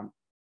went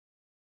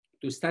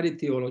to study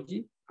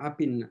theology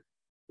up in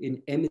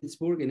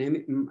Emmitsburg,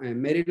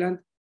 in Maryland.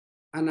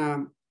 And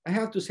I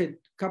have to say a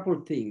couple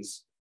of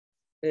things.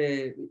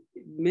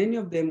 Many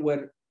of them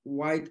were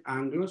white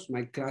Anglos,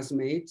 my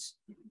classmates,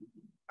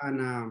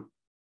 and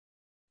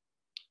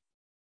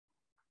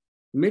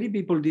many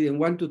people didn't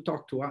want to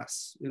talk to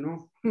us, you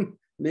know.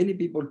 Many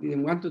people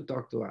didn't want to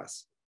talk to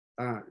us.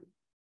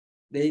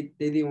 They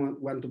didn't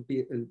want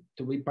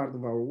to be part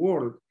of our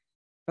world.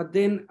 But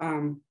then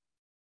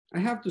I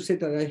have to say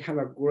that I have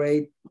a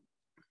great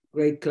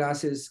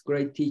classes,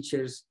 great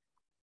teachers,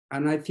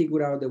 and I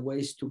figured out the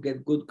ways to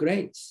get good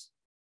grades.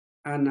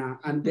 And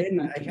then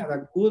I had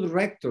a good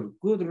rector,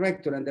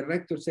 and the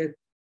rector said,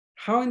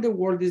 how in the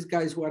world these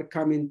guys who are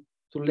coming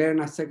to learn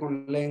a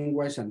second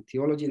language and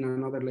theology in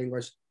another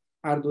language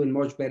are doing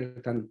much better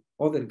than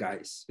other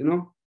guys, you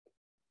know?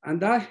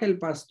 And that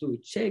helped us to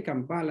check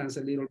and balance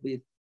a little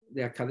bit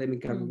the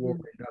academic work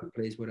in that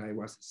place where I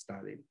was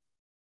studying.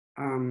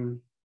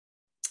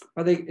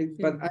 But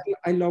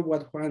I love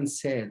what Juan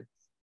said.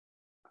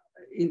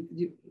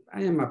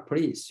 I am a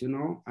priest, you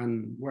know,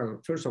 and well,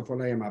 first of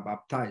all, I am a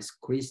baptized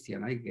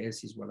Christian, I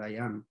guess is what I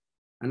am.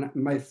 And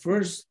my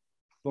first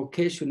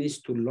vocation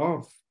is to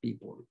love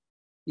people.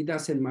 It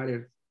doesn't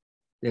matter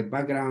the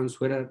backgrounds,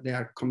 where they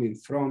are coming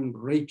from,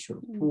 rich or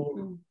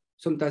poor.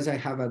 Sometimes I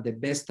have the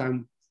best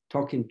time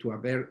talking to a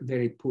very,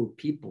 very poor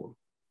people,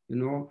 you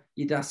know.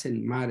 It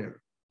doesn't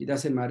matter. It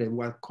doesn't matter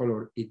what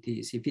color it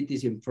is. If it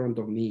is in front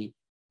of me,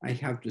 I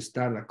have to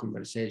start a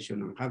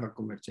conversation and have a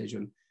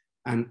conversation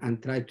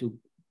and try to,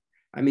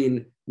 I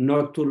mean,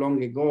 not too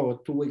long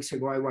ago, 2 weeks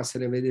ago, I was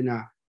celebrating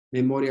a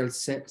memorial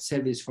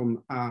service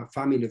from a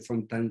family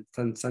from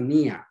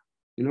Tanzania,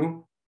 you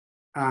know,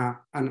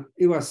 and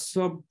it was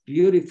so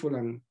beautiful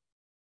and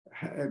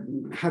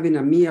having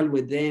a meal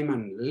with them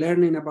and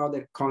learning about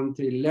their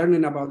country,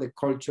 learning about the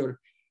culture.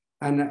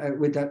 And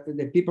with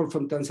the people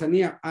from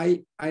Tanzania,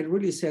 I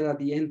really said at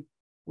the end,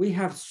 we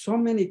have so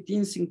many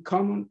things in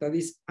common that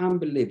is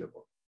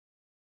unbelievable.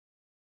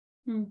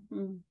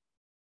 Mm-hmm.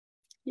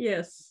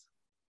 Yes,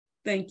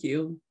 thank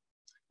you.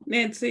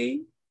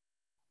 Nancy?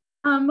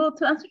 Well,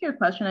 to answer your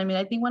question, I mean,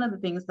 I think one of the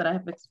things that I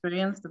have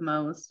experienced the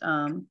most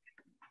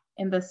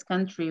in this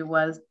country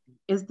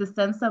is the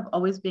sense of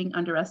always being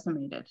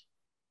underestimated.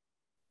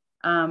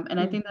 And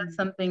I think that's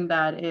something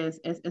that is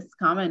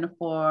common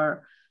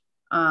for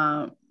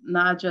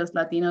not just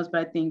Latinos,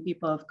 but I think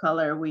people of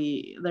color.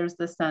 There's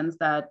this sense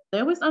that they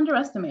always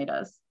underestimate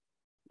us,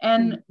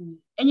 and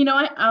you know,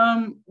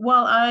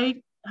 while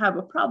I have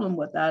a problem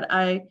with that,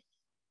 I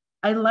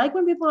like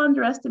when people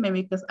underestimate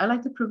me because I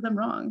like to prove them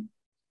wrong.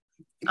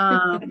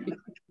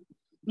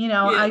 You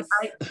know, Yes.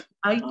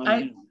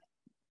 I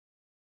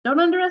don't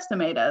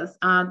underestimate us.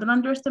 Don't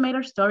underestimate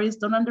our stories.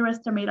 Don't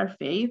underestimate our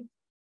faith.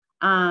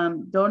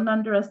 Don't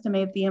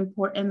underestimate the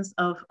importance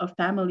of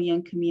family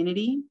and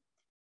community.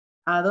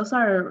 Those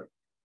are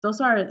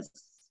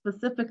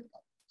specific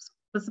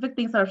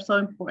things that are so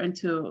important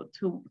to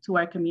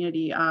our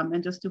community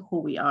and just to who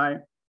we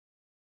are.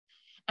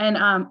 And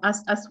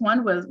as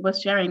Juan was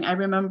sharing, I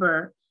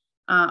remember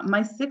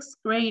my 6th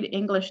grade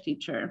English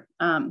teacher,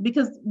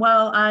 because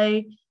while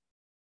I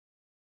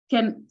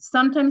can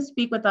sometimes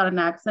speak without an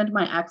accent,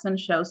 my accent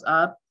shows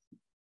up.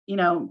 You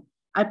know,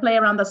 I play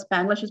around the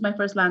Spanglish is my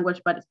first language,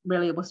 but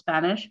really it was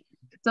Spanish.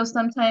 So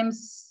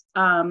sometimes,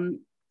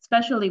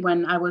 especially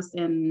when I was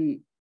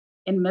in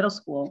middle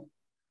school,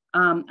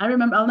 I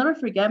remember, I'll never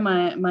forget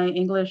my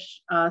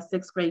English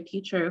 6th grade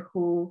teacher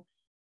who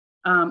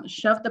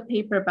shoved the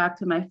paper back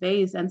to my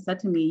face and said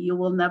to me, "You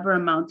will never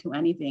amount to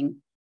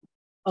anything.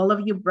 All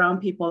of you brown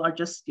people are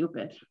just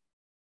stupid."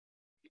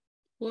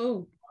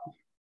 Whoa.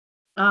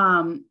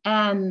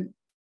 And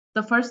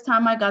the first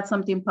time I got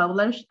something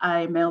published,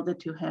 I mailed it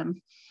to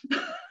him.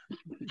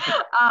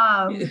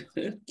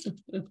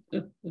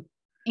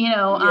 You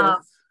know,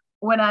 yes.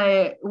 When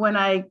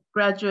I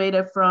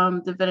graduated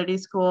from divinity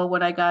school,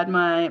 when I got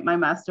my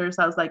master's,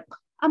 I was like,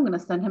 I'm gonna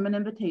send him an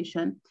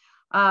invitation.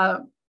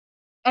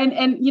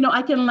 And you know,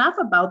 I can laugh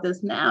about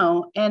this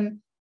now, and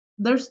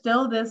there's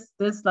still this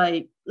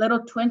like little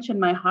twinge in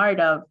my heart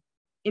of,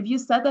 if you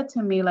said that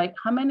to me, like,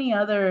 how many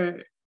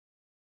other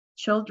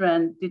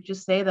children did you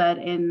say that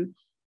in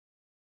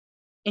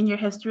your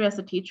history as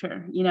a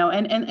teacher? You know,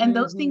 and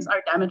those things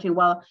are damaging.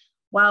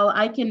 While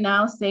I can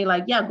now say,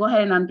 like, yeah, go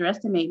ahead and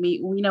underestimate me,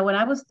 you know, when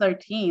I was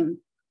 13,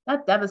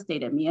 that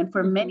devastated me, and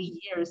for many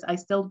years I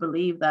still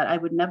believe that I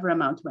would never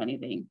amount to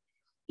anything.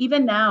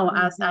 Even now,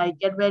 as I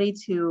get ready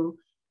to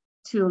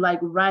like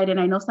write, and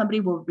I know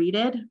somebody will read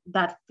it,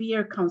 that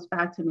fear comes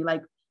back to me.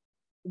 Like,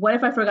 what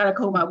if I forgot a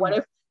comma? What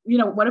if, you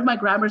know, what if my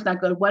grammar's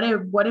not good? What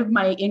if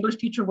my English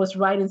teacher was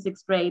right in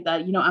 6th grade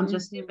that, you know, I'm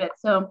just stupid?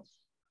 So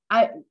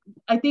I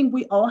think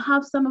we all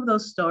have some of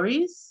those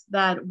stories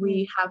that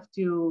we have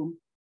to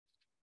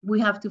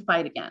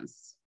fight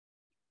against.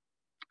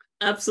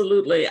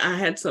 Absolutely. I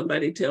had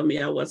somebody tell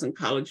me I wasn't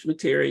college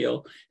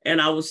material,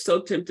 and I was so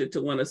tempted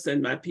to want to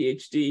send my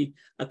PhD,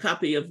 a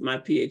copy of my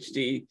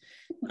PhD,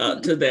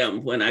 to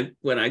them when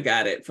I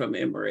got it from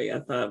Emory. I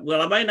thought,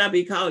 well, I might not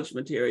be college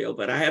material,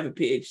 but I have a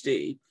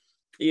PhD,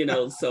 you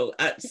know. So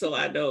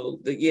I know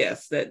that,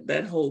 yes,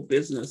 that whole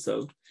business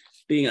of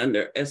being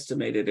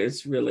underestimated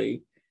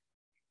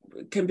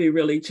can be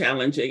really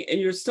challenging. And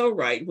you're so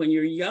right. When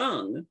you're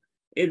young,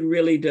 it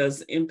really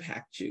does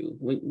impact you.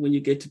 When you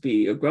get to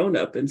be a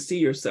grown-up and see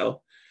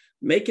yourself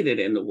making it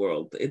in the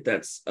world,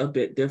 that's a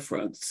bit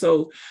different.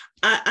 So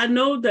I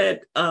know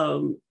that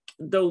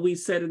though we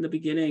said in the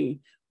beginning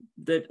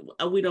that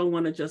we didn't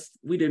want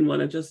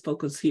to just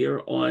focus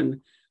here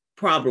on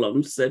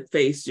problems that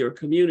face your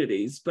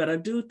communities, but I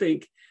do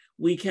think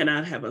we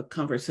cannot have a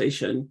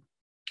conversation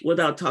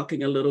without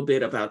talking a little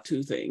bit about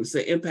 2 things: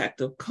 the impact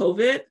of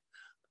COVID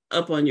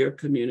up on your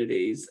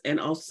communities, and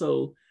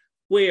also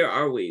where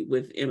are we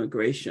with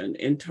immigration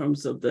in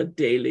terms of the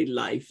daily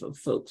life of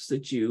folks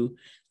that you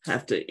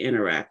have to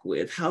interact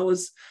with?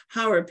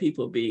 How are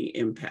people being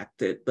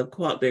impacted?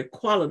 Their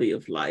quality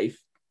of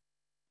life.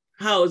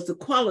 How is the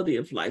quality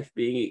of life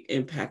being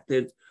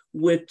impacted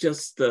with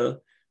just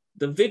the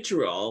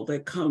vitriol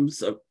that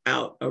comes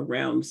out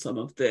around some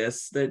of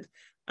this, that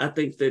I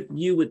think that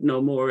you would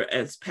know more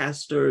as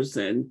pastors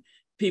and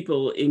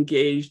people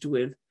engaged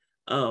with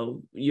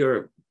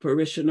your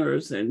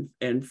parishioners and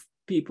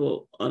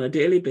people on a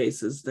daily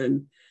basis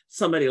than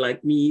somebody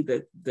like me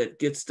that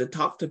gets to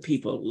talk to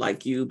people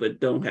like you, but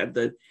don't have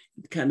the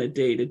kind of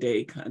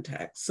day-to-day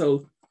contact.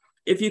 So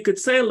if you could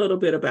say a little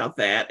bit about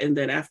that, and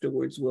then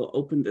afterwards we'll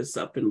open this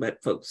up and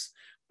let folks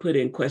put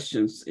in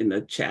questions in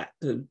the chat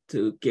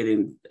to get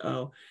in.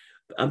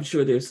 I'm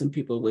sure there's some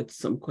people with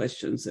some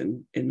questions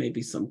and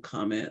maybe some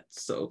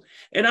comments. So,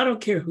 and I don't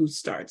care who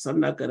starts. I'm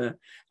not gonna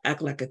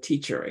act like a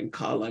teacher and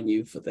call on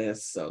you for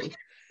this, so.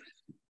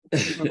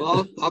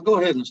 Well, I'll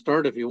go ahead and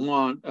start if you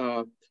want.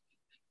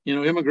 You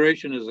know,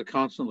 immigration is a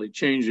constantly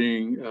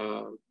changing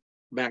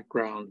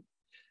background.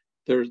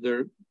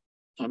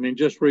 I mean,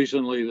 just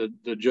recently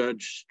the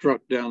judge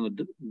struck down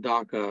the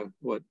DACA,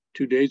 what,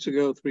 3 days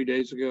ago?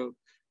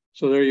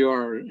 So there you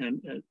are,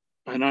 and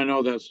I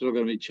know that's still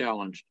going to be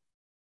challenged,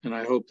 and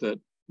I hope that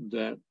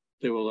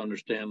they will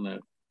understand that.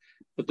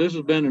 But this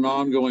has been an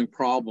ongoing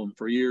problem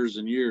for years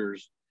and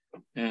years,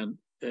 and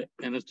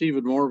it's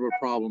even more of a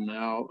problem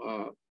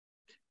now.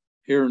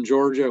 Here in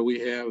Georgia, we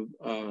have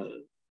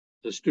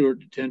the Stewart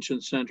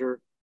Detention Center.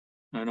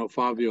 I know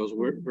Fabio is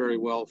very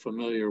well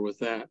familiar with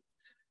that,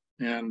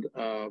 and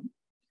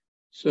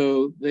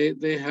so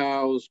they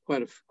house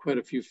quite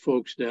a few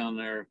folks down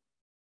there.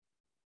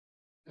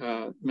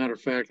 Matter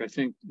of fact, I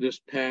think this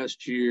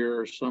past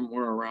year,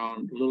 somewhere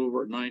around a little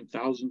over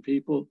 9,000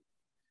 people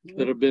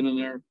that have been in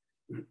there.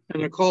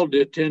 And they're called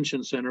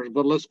detention centers,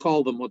 but let's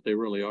call them what they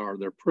really are.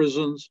 They're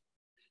prisons.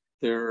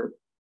 They're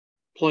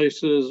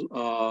places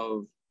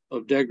of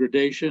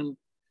degradation.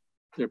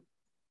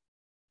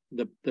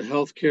 The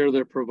health care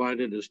they're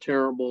provided is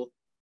terrible.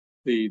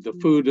 The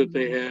food that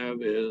they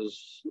have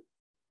is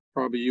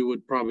you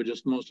would probably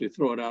just mostly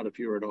throw it out if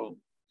you were at home.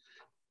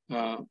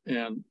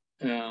 And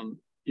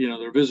you know,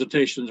 their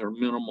visitations are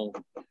minimal.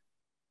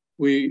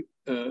 We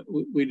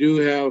do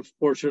have,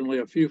 fortunately,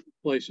 a few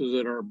places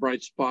that are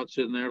bright spots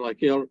in there,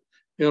 like El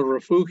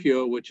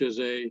Refugio, which is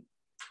a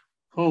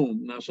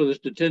home. Now, so this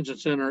detention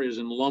center is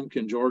in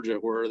Lumpkin, Georgia,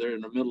 where they're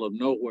in the middle of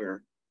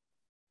nowhere.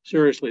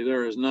 Seriously,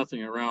 there is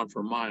nothing around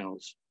for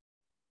miles.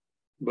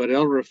 But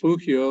El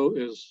Refugio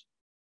is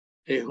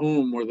a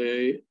home where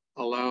they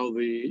allow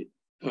the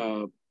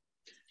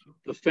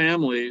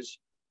families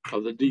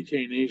of the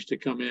detainees to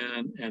come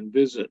in and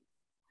visit.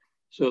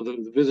 So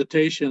the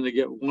visitation, they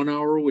get 1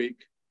 hour a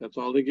week. That's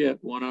all they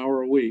get, 1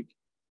 hour a week.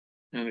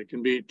 And it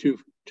can be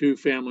two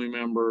family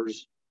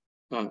members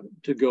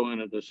to go in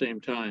at the same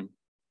time.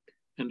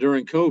 And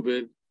during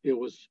COVID, it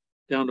was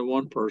down to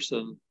one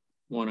person,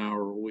 1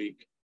 hour a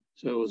week.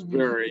 So it was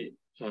very,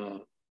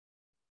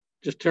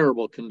 just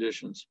terrible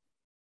conditions.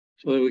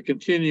 So that we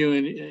continue,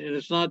 and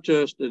it's not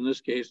just in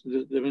this case, I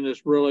mean,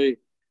 it's really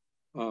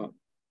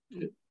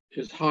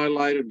is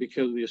highlighted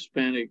because of the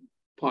Hispanic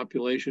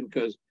population,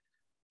 because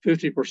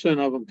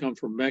 50% of them come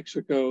from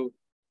Mexico,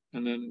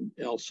 and then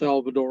El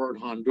Salvador and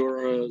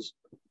Honduras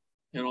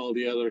and all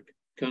the other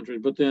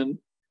countries. But then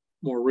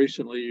more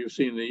recently, you've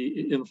seen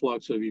the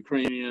influx of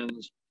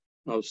Ukrainians,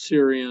 of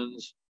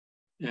Syrians,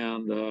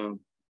 and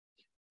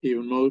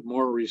even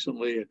more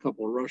recently, a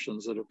couple of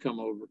Russians that have come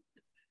over.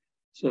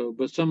 So,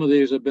 but some of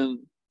these have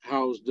been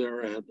housed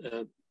there at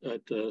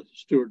the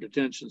Stewart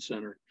Detention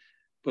Center.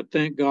 But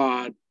thank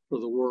God for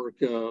the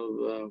work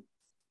of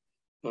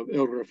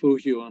El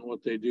Refugio and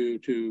what they do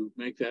to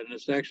make that. And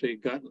it's actually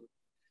gotten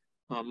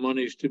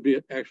monies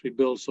to actually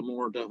build some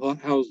more to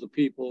house the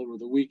people over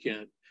the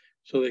weekend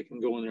so they can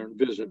go in there and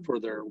visit for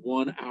their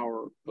 1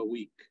 hour a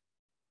week,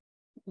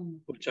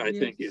 which I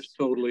think is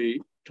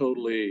totally,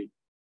 totally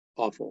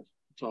awful.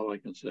 That's all I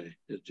can say.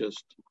 It's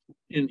just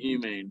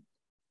inhumane.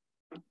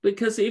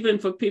 Because even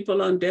for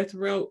people on death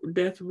row,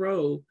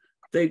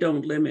 they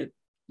don't limit.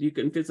 You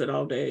can visit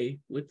all day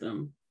with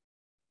them,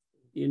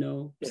 you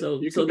know. So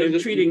they're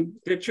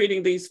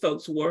treating these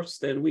folks worse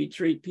than we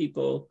treat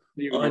people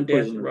on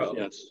death row.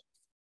 Yes.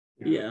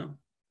 Yeah.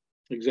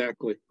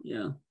 Exactly.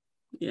 Yeah.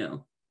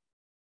 Go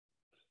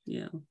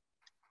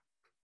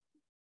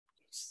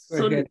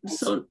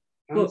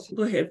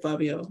ahead,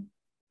 Fabio.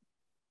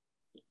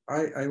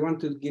 I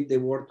want to give the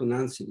word to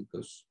Nancy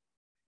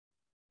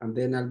and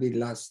then I'll be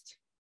last.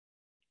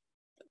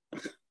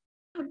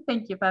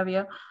 Thank you,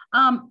 Fabio.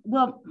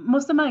 Well,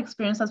 most of my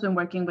experience has been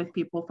working with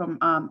people from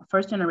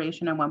first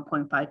generation and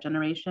 1.5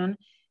 generation,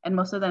 and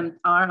most of them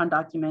are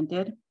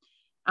undocumented.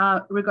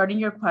 Regarding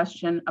your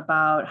question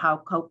about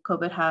how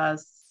COVID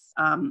has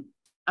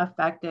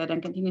affected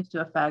and continues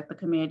to affect the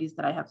communities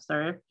that I have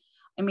served,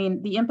 I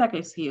mean, the impact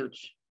is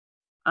huge.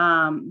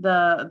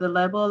 The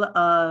level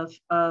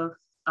of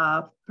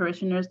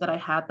parishioners that I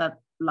had that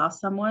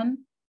lost someone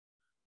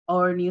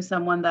or knew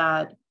someone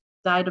that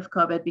died of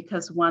COVID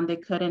because one, they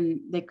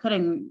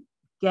couldn't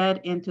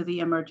get into the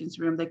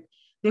emergency room.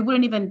 They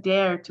wouldn't even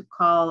dare to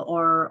call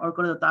or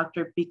go to the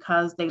doctor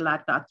because they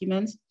lack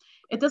documents.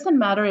 It doesn't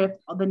matter if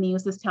the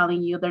news is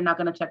telling you they're not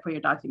going to check for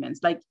your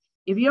documents. Like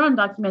if you're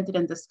undocumented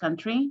in this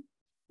country,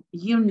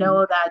 you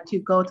know that to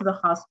go to the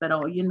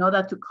hospital, you know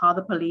that to call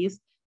the police,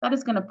 that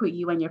is going to put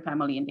you and your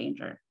family in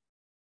danger.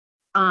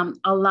 A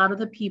lot of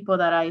the people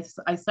that I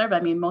serve,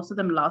 I mean, most of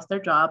them lost their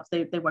jobs.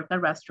 They worked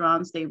at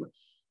restaurants. They were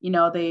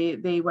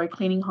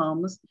cleaning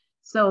homes.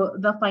 So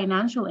the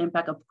financial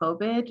impact of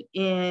COVID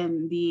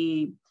in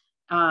the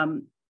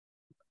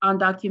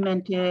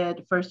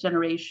undocumented first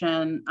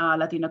generation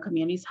Latino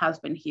communities has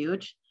been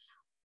huge.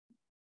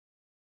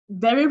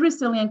 Very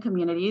resilient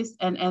communities,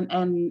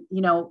 and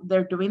you know,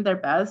 they're doing their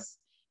best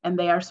and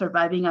they are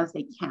surviving as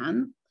they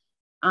can.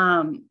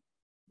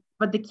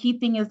 But the key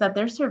thing is that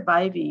they're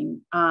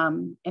surviving,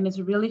 and it's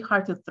really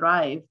hard to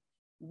thrive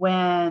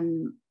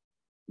when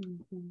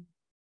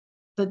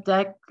the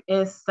deck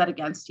is set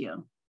against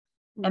you.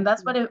 And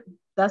that's what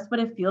that's what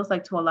it feels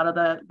like to a lot of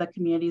the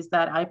communities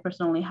that I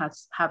personally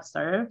have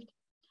served.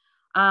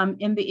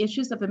 In the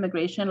issues of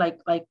immigration, like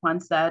Juan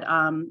said,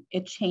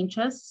 it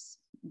changes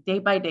day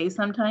by day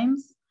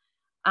sometimes.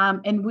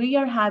 And we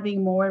are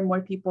having more and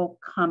more people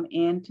come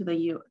into the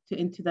US.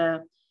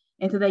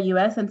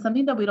 And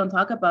something that we don't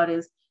talk about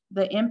is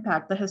the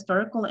impact, the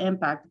historical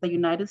impact the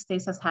United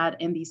States has had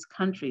in these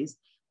countries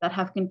that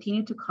have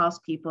continued to cause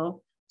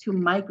people to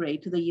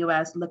migrate to the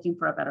US looking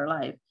for a better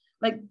life.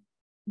 Like,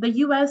 the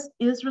US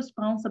is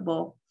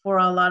responsible for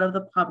a lot of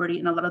the poverty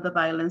and a lot of the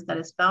violence that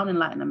is found in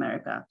Latin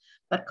America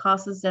that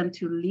causes them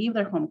to leave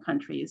their home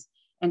countries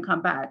and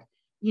come back.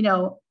 You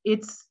know,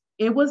 it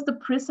was the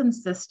prison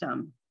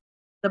system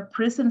that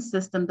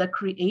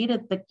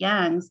created the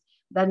gangs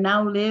that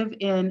now live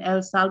in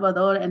El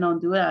Salvador and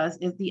Honduras,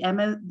 is the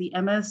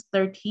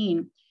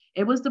MS-13.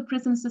 It was the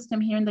prison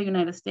system here in the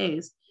United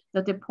States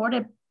that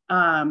deported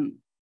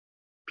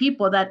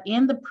people that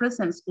in the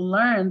prisons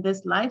learned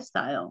this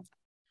lifestyle.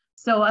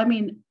 So, I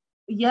mean,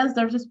 yes,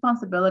 there's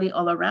responsibility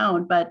all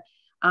around, but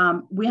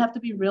we have to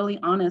be really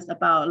honest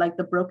about like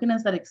the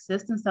brokenness that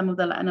exists in some of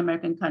the Latin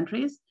American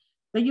countries.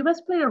 The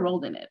US played a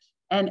role in it,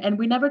 and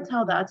we never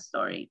tell that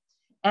story.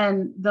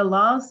 And the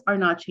laws are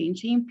not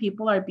changing.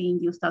 People are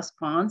being used as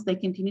pawns. They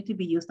continue to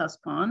be used as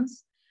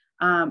pawns.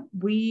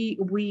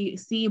 We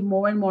see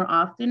more and more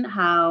often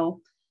how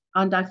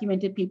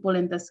undocumented people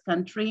in this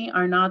country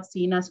are not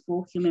seen as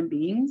full human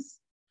beings,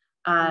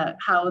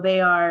 how they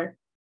are,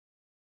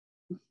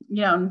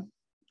 you know,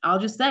 I'll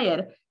just say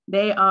it,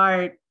 they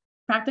are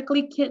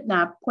practically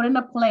kidnapped, put in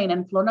a plane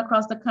and flown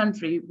across the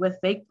country with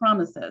fake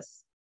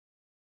promises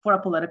for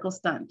a political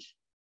stunt.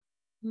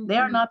 Mm-hmm. They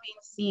are not being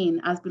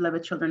seen as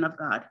beloved children of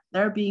God.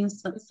 They're being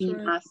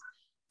seen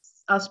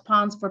as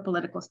pawns for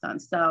political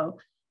stunts. So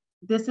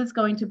this is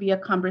going to be a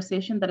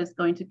conversation that is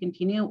going to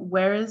continue.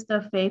 Where is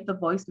the faith of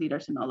voice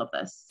leaders in all of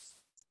this?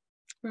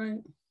 Right.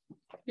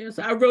 Yes,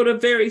 I wrote a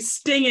very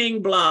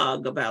stinging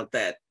blog about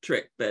that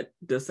trick that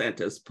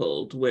DeSantis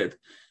pulled with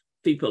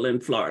people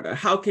in Florida.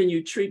 How can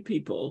you treat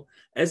people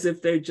as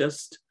if they're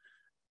just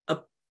a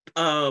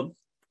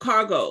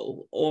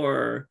cargo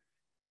or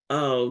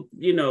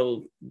you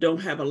know,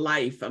 don't have a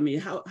life? I mean,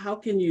 how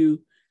can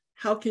you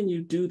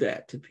do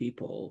that to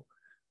people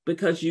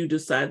because you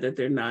decide that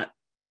they're not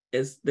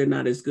as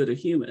good a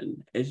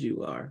human as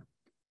you are?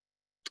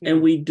 Yeah.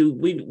 And we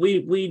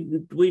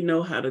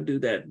know how to do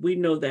that. We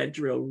know that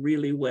drill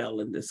really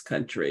well in this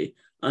country,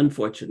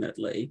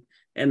 unfortunately.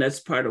 And that's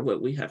part of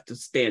what we have to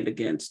stand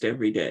against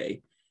every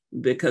day,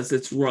 because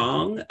it's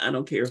wrong. I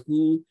don't care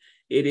who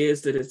it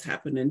is that it's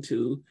happening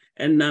to,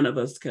 and none of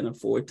us can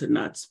afford to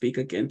not speak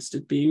against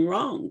it being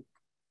wrong.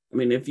 I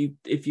mean, if you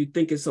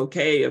think it's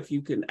okay, if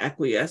you can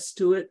acquiesce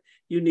to it,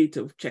 you need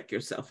to check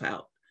yourself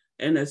out.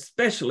 And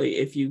especially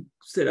if you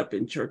sit up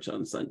in church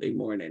on Sunday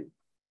morning,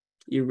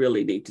 you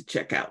really need to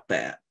check out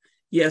that.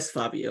 Yes,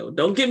 Fabio,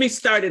 don't get me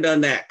started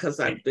on that, because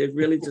it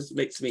really just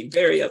makes me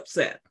very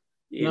upset.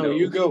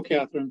 You go,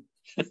 Catherine.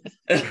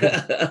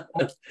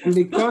 And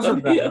because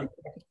of that,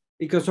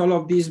 because all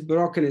of this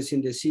brokenness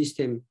in the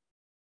system,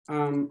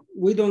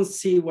 we don't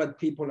see what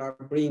people are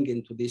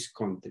bringing to this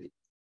country,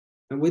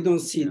 and we don't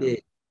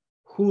see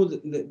who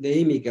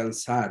the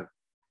immigrants are.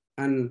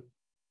 And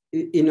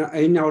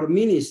in our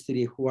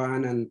ministry,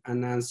 Juan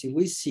and Nancy,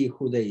 we see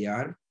who they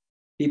are: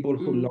 people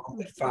who love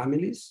their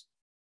families,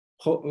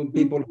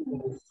 people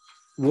who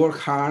work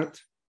hard,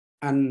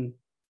 and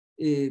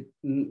they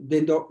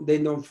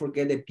don't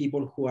forget the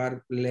people who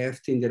are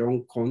left in their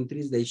own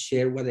countries. They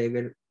share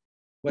whatever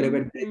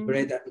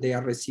bread they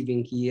are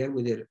receiving here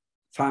with their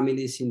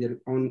families in their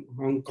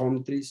own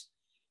countries.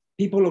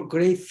 People of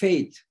great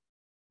faith,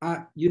 they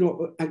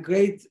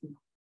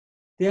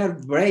are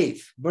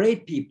brave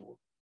people.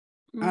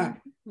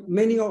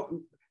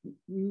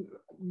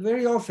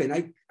 Very often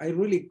I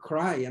really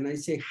cry and I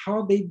say,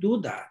 how they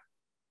do that?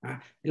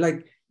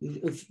 Like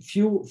a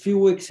few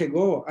weeks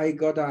ago, I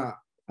got a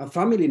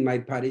family in my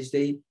parish.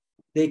 They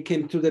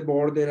came to the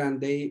border, and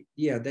they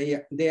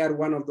are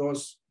one of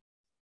those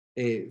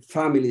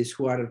families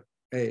who are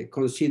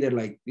considered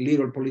like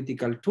little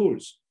political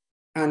tools,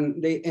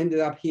 and they ended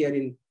up here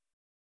in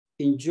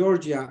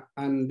Georgia,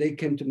 and they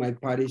came to my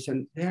parish,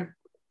 and they're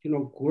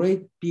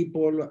great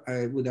people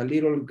with a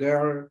little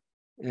girl,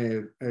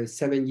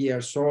 7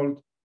 years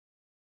old,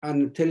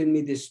 and telling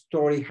me the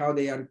story how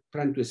they are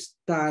trying to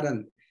start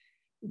and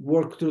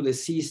work through the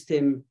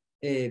system,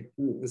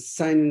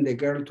 signing the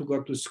girl to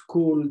go to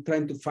school,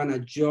 trying to find a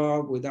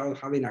job without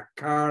having a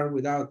car,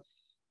 without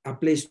a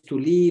place to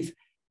live.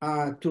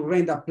 To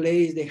rent a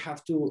place, they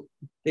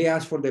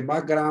ask for the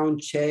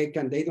background check,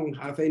 and they don't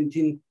have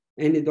any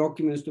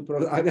documents to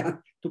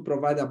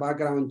provide a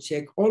background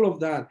check, all of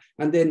that.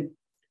 And then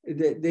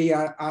they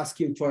are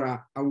asking for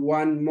a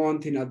 1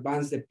 month in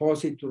advance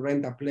deposit to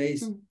rent a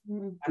place.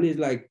 Mm-hmm. And it's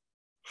like,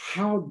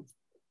 oh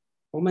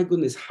my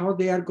goodness, how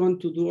they are going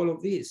to do all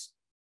of this?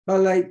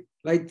 But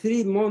like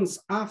 3 months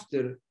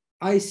after,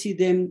 I see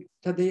them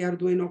that they are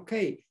doing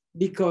okay,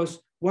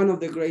 because one of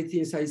the great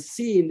things I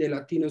see in the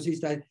Latinos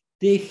is that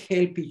they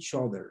help each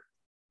other.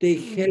 They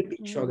help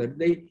each other.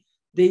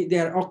 They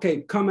are,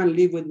 okay, come and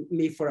live with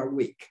me for a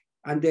week,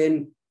 and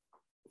then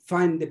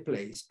find the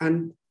place.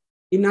 And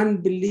in an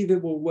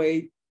unbelievable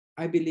way,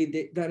 I believe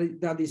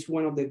that is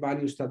one of the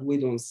values that we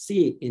don't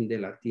see in the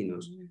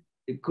Latinos.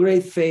 The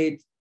great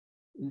faith,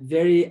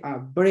 very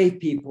brave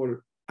people,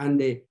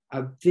 and a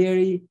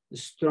very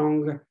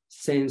strong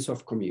sense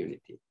of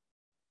community.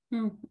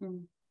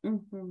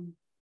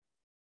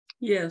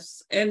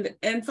 Yes,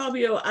 and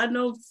Fabio, I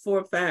know for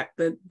a fact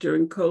that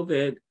during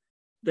COVID,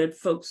 that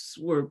folks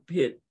were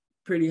hit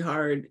pretty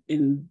hard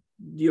in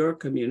your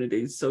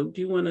community. So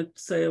do you want to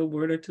say a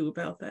word or two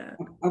about that?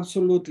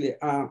 Absolutely.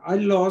 I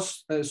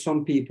lost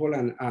some people,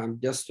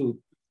 and just to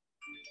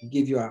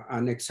give you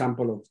an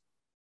example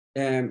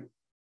of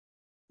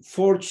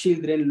 4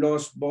 children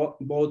lost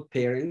both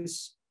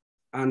parents,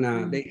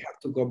 and they have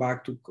to go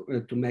back to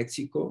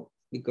Mexico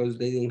because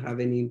they didn't have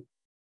any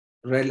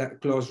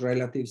close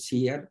relatives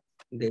here.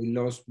 They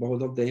lost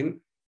both of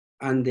them,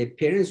 and the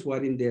parents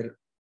were in their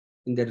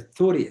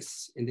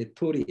 30s,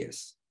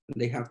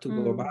 They have to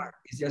go back.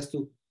 It's just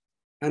to,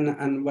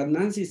 and what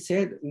Nancy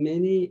said,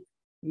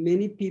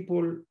 many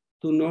people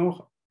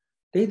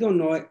they don't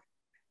know.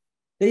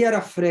 They are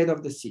afraid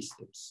of the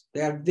systems.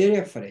 They are very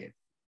afraid.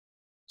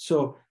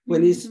 So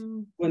when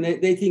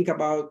they think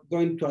about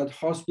going to a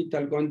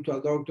hospital, going to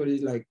a doctor,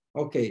 it's like,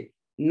 okay,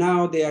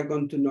 now they are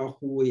going to know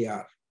who we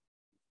are.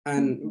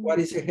 And what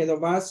is ahead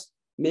of us?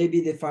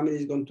 Maybe the family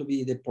is going to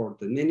be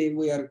deported. Maybe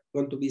we are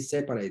going to be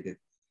separated.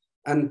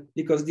 And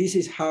because this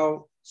is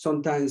how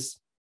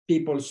sometimes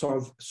people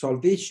solve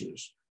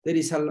issues. There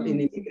is in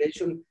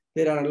immigration,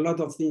 there are a lot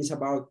of things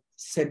about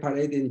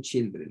separating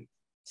children,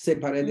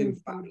 separating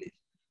families.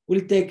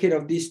 We'll take care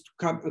of these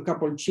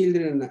couple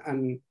children,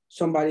 and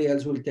somebody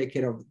else will take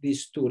care of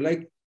these two.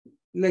 Like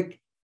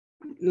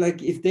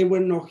if they were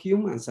no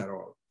humans at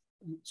all.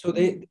 So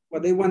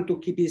what they want to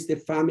keep is the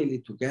family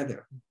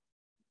together.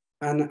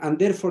 And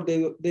therefore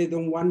they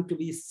don't want to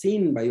be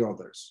seen by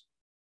others.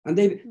 And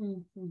they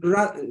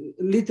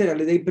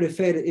literally, they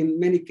prefer in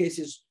many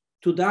cases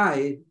to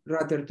die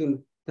rather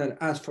than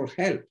ask for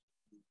help.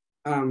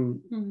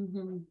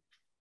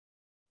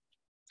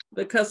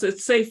 Because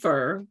it's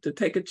safer to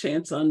take a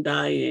chance on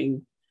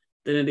dying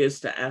than it is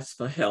to ask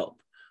for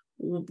help.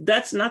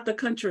 That's not the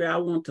country I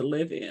want to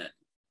live in.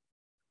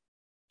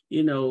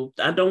 You know,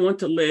 I don't want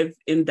to live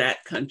in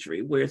that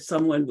country where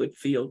someone would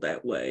feel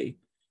that way.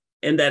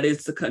 And that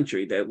is the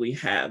country that we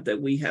have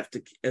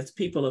to, as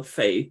people of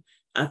faith,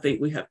 I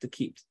think we have to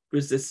keep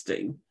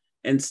resisting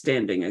and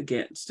standing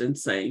against and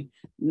saying,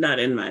 not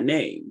in my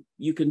name.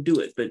 You can do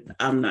it, but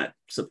I'm not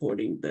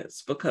supporting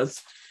this,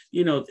 because,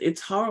 you know,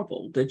 it's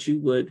horrible that you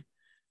would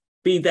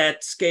be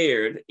that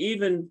scared,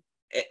 even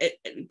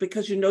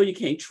because you know you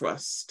can't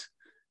trust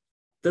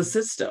the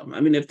system.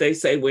 I mean, if they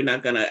say, we're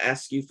not going to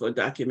ask you for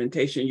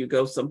documentation, you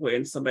go somewhere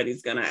and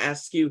somebody's going to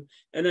ask you,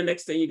 and the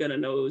next thing you're going to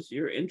know is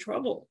you're in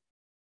trouble,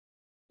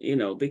 you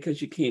know,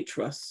 because you can't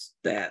trust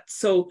that.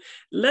 So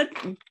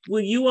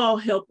will you all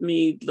help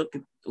me look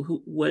at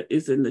what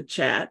is in the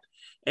chat,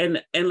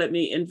 and let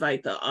me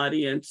invite the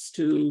audience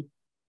to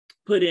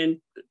put in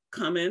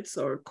comments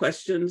or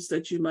questions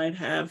that you might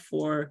have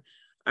for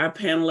our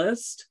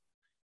panelists.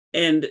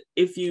 And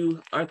if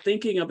you are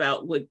thinking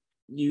about what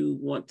you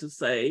want to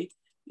say,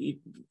 you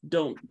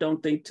don't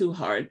think too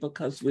hard,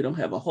 because we don't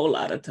have a whole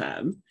lot of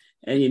time,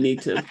 and you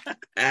need to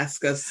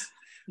ask us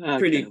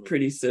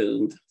pretty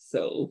soon.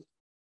 So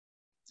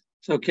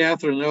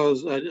Catherine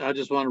knows, I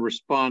just want to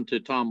respond to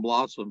Tom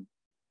Blossom,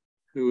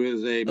 who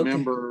is a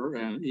member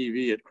and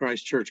EV at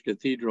Christ Church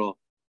Cathedral.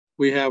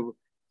 We've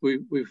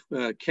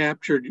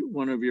captured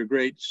one of your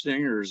great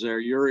singers there,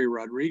 Yuri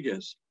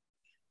Rodriguez,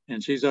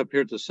 and she's up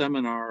here at the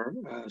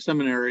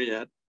seminary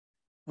at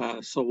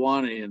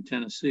Sewanee in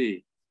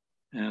Tennessee.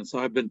 And so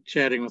I've been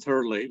chatting with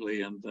her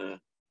lately, and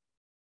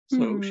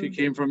so she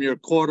came from your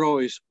Coro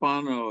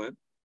Hispano at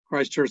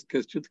Christ Church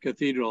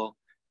Cathedral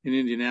in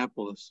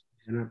Indianapolis.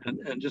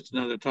 And just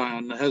another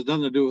time, it has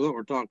nothing to do with what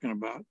we're talking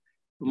about.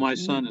 But my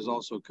son is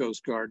also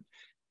Coast Guard.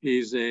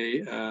 He's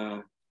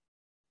a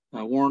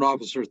Warrant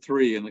Officer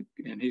 3, and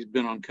he's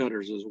been on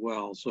cutters as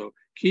well. So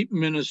keep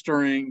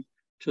ministering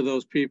to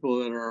those people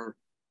that are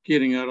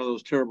getting out of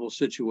those terrible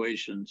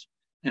situations,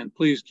 and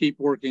please keep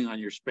working on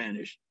your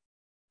Spanish.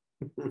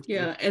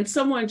 Yeah, and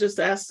someone just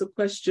asked the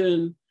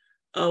question,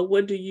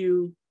 what do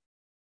you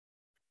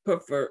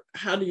prefer?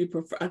 How do you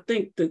prefer? I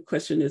think the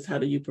question is, how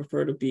do you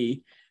prefer to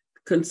be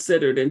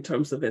considered in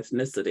terms of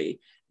ethnicity?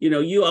 You know,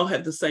 you all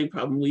have the same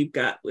problem we've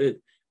got with,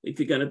 if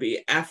you're going to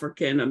be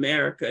African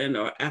American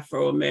or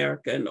Afro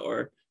American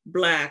or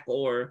Black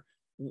or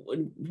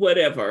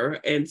whatever.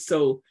 And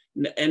so,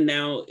 and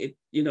now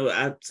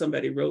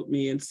somebody wrote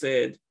me and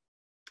said,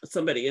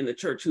 somebody in the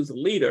church who's a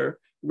leader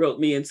wrote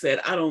me and said,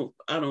 I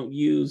don't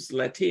use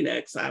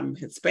Latinx, I'm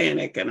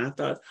Hispanic. And I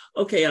thought,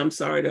 okay, I'm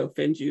sorry to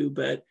offend you,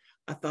 but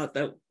I thought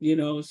that, you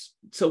know,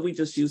 so we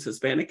just use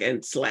Hispanic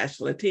and /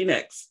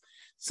 Latinx.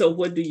 So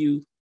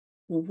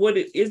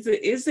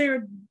is there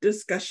a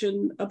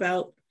discussion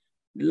about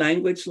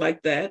language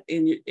like that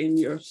in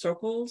your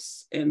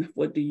circles? And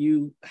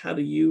how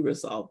do you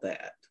resolve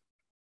that?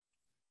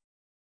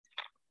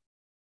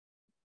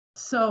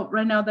 So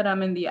right now that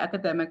I'm in the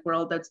academic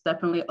world, there's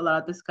definitely a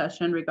lot of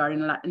discussion regarding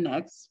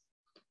Latinx.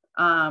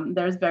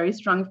 There's very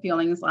strong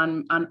feelings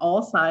on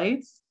all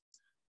sides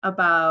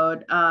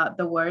about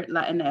the word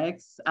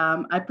Latinx.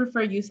 I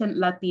prefer using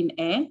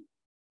Latine,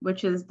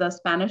 which is the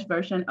Spanish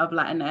version of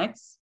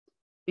Latinx,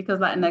 because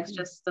Latinx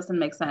just doesn't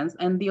make sense.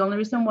 And the only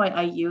reason why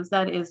I use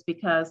that is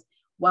because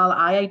while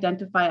I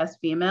identify as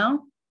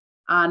female,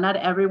 not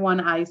everyone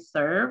I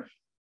serve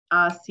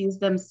sees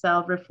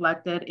themselves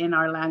reflected in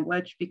our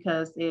language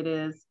because it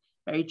is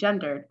very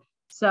gendered.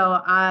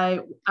 So I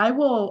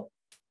will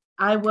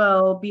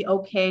be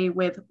okay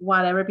with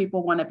whatever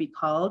people want to be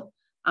called,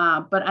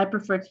 but I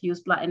prefer to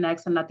use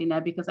Latinx and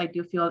Latina because I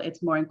do feel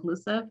it's more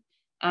inclusive.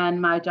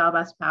 And my job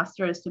as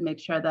pastor is to make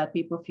sure that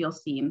people feel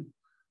seen.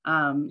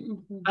 I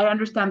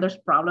understand there's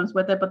problems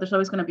with it, but there's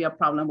always going to be a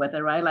problem with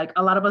it, right? Like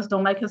a lot of us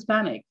don't like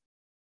Hispanic,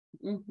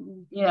 you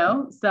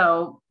know.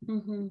 So,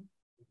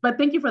 but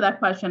thank you for that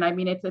question. I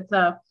mean, it's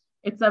a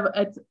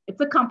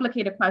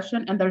complicated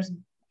question, and there's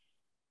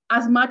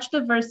as much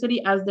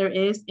diversity as there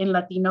is in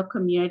Latino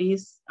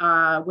communities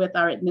with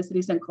our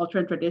ethnicities and culture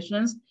and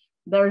traditions.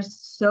 There's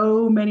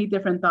so many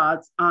different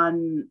thoughts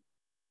on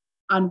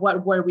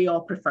what word we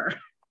all prefer.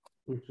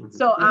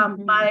 So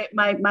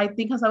my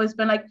thing has always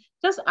been like,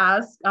 just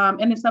ask,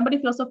 and if somebody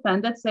feels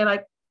offended, say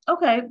like,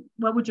 okay,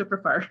 what would you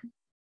prefer?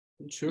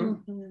 Sure.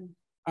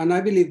 And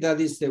I believe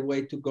that is the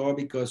way to go,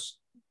 because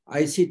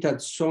I see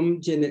that some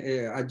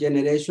a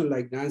generation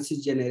like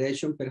Nancy's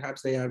generation,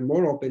 perhaps they are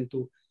more open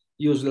to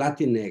use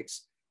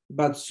Latinx,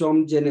 but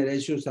some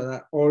generations that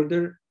are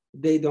older,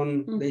 they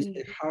don't, they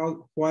say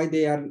why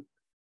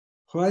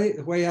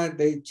are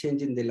they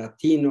changing the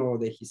Latino or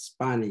the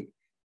Hispanic?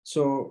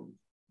 So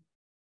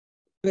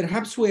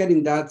perhaps we are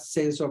in that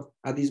sense of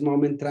at this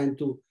moment trying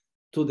to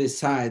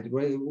decide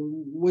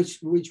which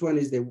one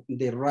is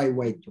the right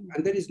way to,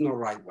 and there is no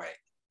right way.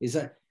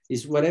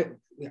 Is whatever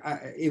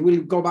it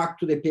will go back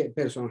to the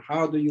person.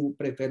 How do you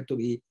prefer to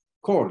be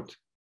called?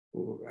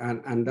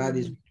 And that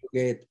is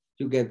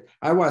to get.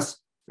 I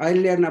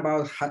learned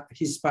about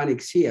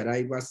Hispanics here.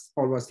 I was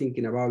always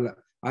thinking about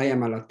I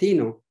am a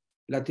Latino.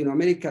 In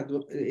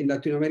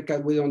Latin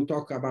America, we don't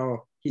talk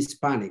about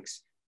Hispanics.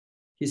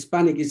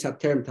 Hispanic is a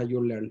term that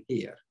you learn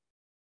here.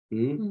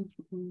 And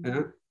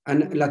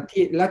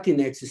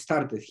Latinx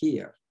started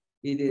here.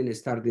 It didn't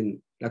start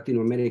in Latin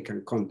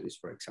American countries,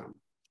 for example.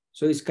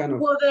 So it's kind of...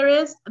 Well, there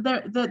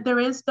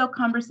is still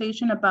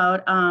conversation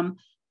about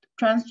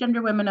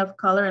transgender women of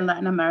color in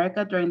Latin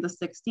America during the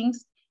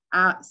 60s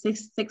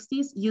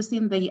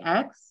using the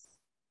X.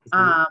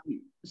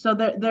 So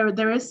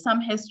there is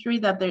some history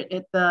that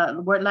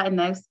the word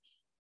Latinx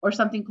or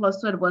something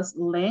close to it was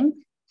linked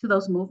to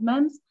those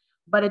movements,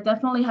 but it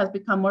definitely has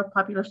become more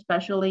popular,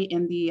 especially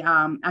in the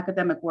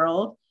academic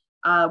world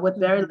with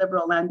very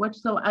liberal language.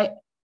 So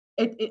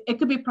it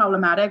could be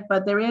problematic,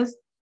 but there is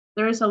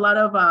a lot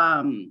of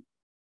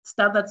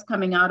stuff that's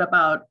coming out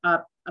about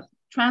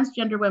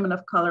transgender women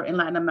of color in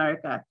Latin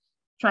America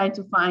trying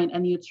to find a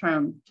new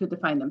term to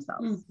define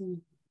themselves.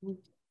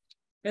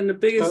 And the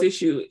biggest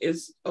issue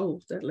is,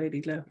 that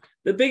lady left.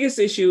 The biggest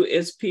issue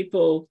is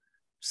people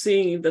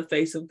seeing the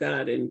face of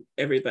God in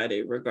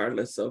everybody,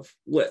 regardless of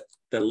what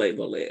the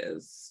label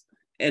is,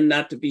 and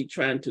not to be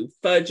trying to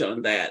fudge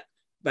on that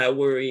by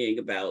worrying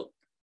about,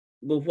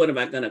 well, what am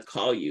I going to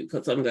call you?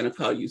 Because I'm going to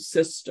call you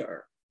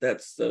sister.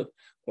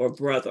 Or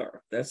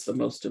brother. That's the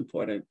most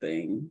important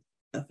thing,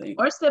 I think.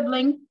 Or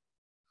sibling.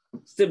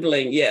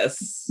 Sibling,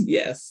 yes,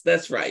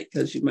 that's right.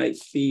 Because you might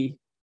be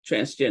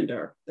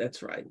transgender.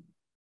 That's right.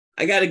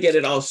 I got to get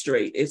it all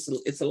straight. It's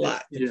a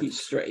lot to keep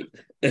straight.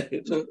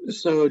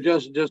 so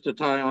just to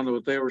tie on to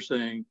what they were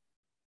saying,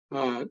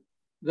 there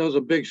was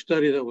a big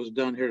study that was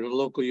done here at a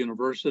local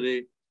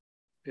university.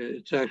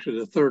 It's actually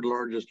the third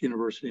largest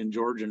university in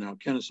Georgia now,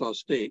 Kennesaw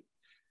State.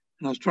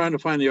 And I was trying to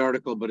find the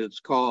article, but it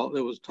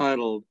was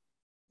titled,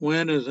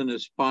 "When is an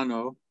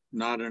Hispano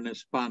not an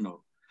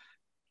Hispano?"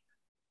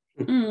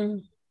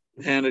 And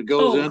it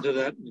goes into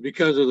that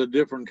because of the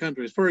different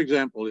countries. For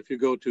example, if you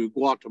go to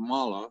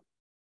Guatemala,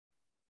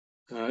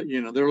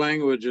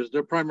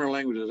 their primary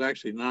language is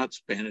actually not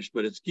Spanish,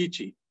 but it's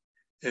Quiche.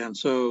 And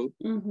so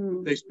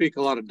they speak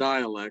a lot of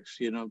dialects,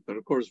 but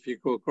of course, if you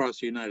go across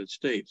the United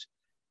States,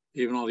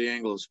 even all the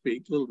Anglos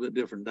speak a little bit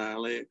different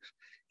dialects.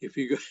 If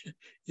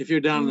you're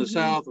down in the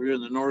South, or you're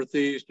in the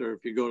Northeast, or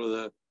if you go to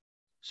the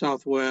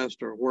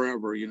Southwest or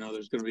wherever,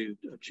 there's going to be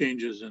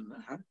changes in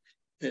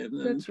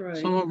that's right.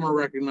 Some of them are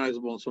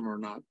recognizable and some are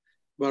not.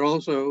 But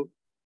also,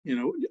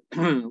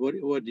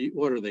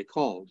 what are they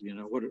called?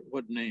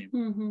 What name?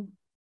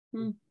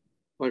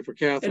 Like for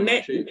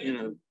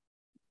Catherine,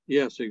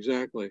 yes,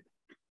 exactly.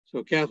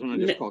 So Catherine, I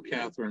just call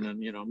Catherine, and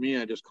me,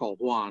 I just call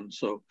Juan.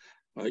 So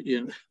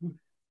I'm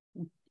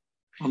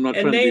not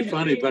trying to be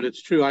funny, but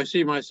it's true. I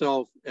see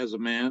myself as a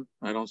man.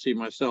 I don't see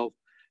myself.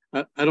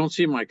 I don't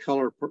see my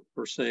color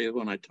per se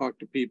when I talk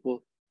to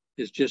people.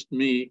 It's just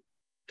me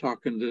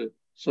talking to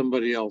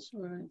somebody else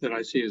Right. that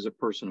I see as a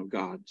person of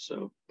God.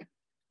 So,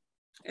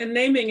 and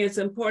naming is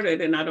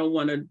important, and I don't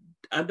want to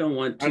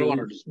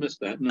dismiss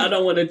that. No. I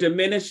don't want to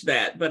diminish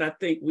that, but I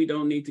think we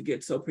don't need to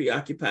get so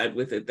preoccupied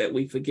with it that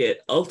we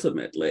forget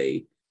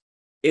ultimately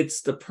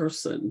it's the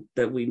person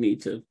that we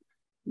need to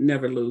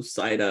never lose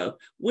sight of.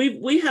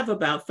 We have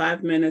about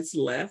 5 minutes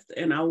left,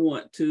 and I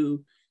want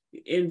to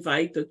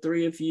invite the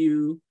three of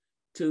you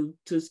to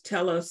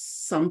tell us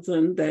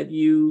something that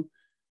you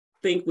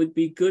think would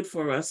be good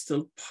for us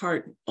to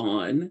part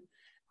on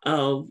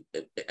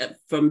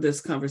from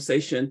this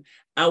conversation.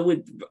 I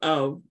would,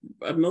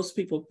 most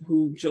people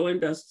who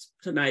joined us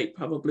tonight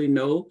probably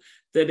know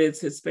that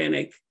it's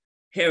Hispanic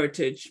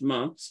Heritage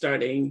Month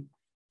starting,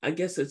 I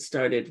guess it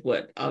started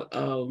what,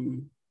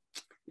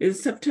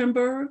 is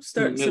September?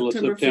 Start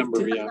September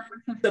 15th. Yeah.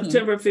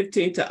 September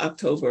 15th to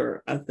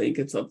October, I think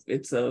it's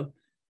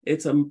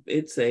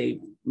a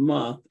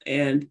month.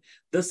 And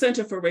the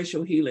Center for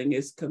Racial Healing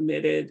is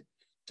committed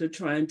to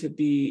trying to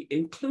be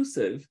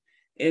inclusive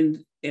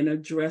in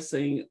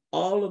addressing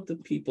all of the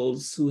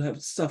peoples who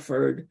have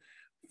suffered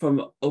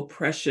from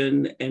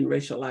oppression and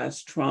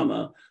racialized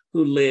trauma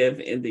who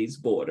live in these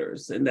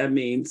borders. And that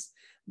means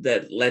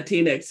that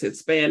Latinx,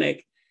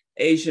 Hispanic,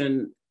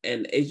 Asian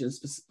and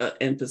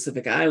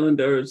Pacific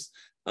Islanders,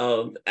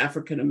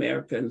 African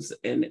Americans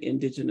and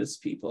indigenous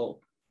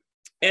people,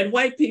 and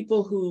white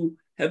people who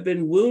have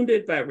been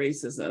wounded by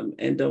racism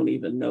and don't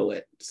even know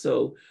it.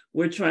 So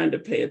we're trying to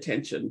pay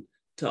attention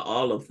to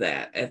all of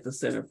that at the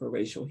Center for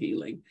Racial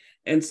Healing.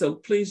 And so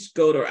please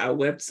go to our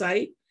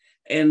website,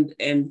 and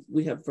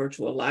we have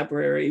virtual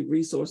library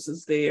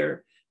resources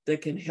there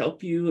that can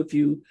help you if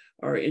you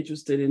are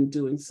interested in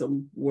doing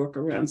some work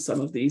around some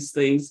of these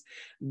things.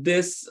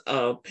 This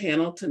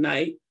panel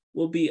tonight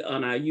will be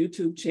on our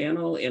YouTube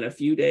channel in a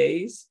few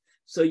days,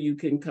 so you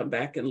can come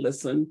back and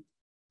listen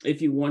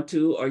if you want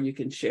to, or you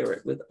can share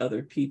it with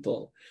other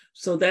people.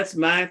 So that's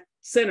my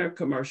center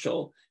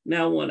commercial.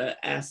 Now I want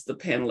to ask the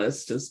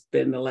panelists to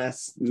spend the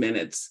last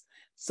minutes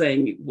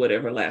saying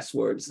whatever last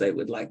words they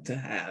would like to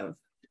have.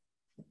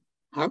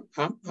 I'm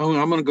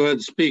going to go ahead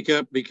and speak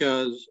up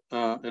because,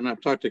 and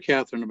I've talked to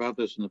Catherine about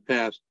this in the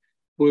past,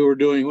 we were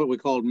doing what we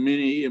called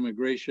mini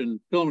immigration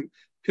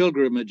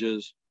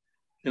pilgrimages,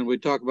 and we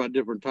talk about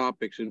different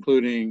topics,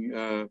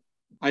 including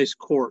ICE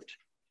court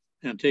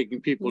and taking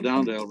people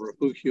down to El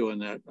Refugio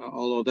and that,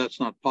 although that's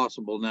not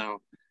possible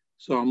now.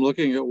 So I'm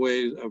looking at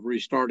ways of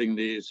restarting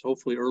these,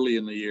 hopefully early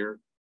in the year.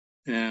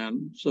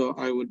 And so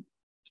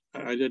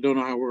I don't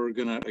know how we're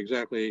going to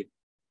exactly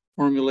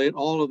formulate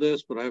all of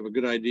this, but I have a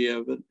good idea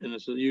of it. And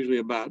it's usually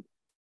about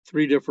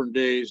 3 different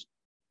days,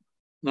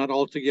 not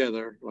all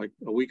together, like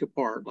a week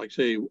apart, like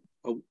say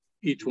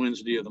each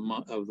Wednesday of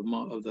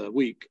the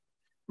week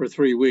for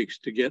 3 weeks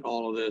to get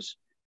all of this.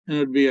 And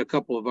it'd be a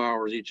couple of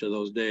hours each of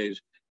those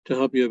days to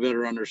help you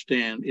better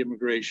understand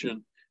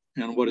immigration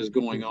and what is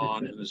going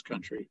on in this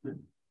country.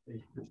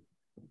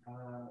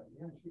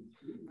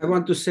 I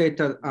want to say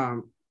that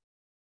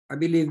I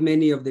believe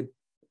many of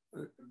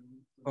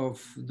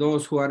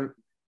those who are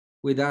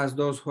with us,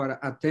 those who are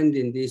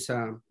attending this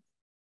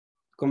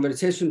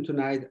conversation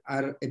tonight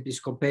are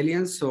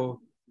Episcopalians. So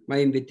my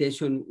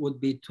invitation would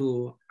be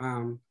to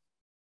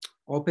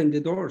open the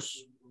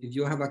doors. If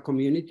you have a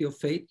community of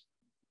faith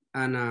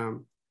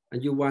and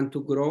you want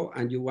to grow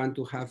and you want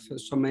to have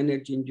some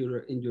energy in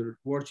your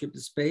worship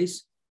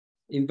space,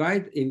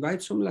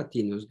 invite some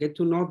Latinos, get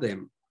to know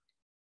them.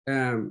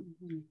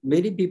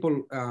 Many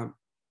people,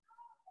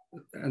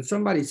 and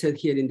somebody said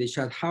here in the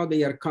chat how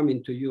they are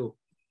coming to you.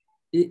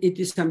 It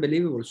is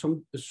unbelievable.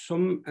 Some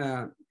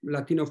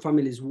Latino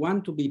families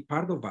want to be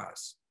part of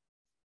us.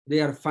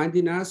 They are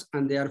finding us,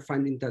 and they are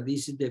finding that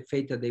this is the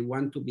faith that they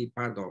want to be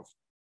part of,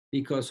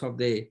 because of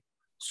they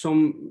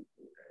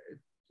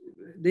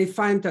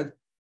find that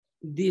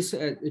this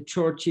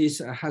churches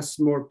has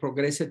more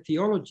progressive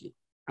theology,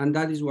 and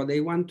that is what they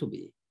want to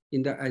be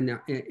in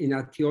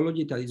a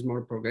theology that is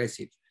more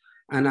progressive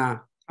and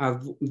a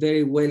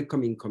very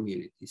welcoming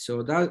community.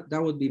 So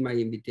that would be my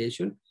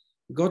invitation.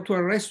 Go to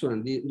a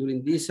restaurant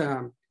during this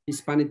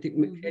Hispanic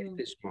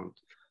Heritage Month,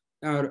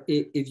 or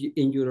if you,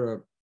 in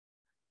your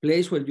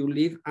place where you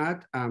live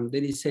at,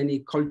 there is any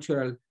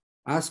cultural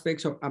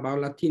aspects about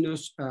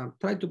Latinos,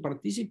 try to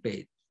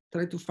participate,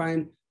 try to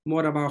find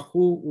more about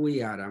who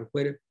we are and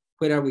where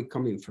are we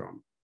coming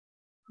from.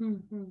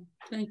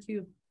 Thank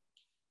you.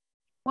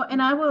 Well,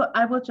 and I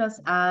will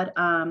just add,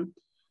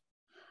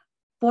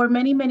 for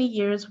many, many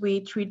years,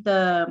 we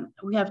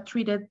have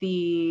treated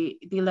the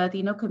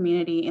Latino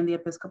community in the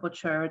Episcopal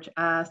Church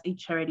as a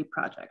charity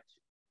project,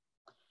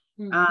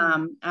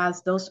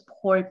 as those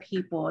poor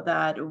people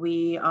that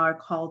we are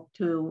called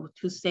to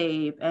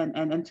save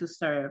and to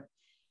serve.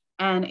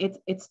 And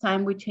it's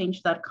time we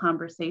change that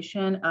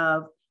conversation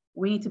of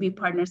we need to be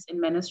partners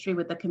in ministry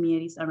with the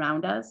communities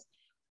around us.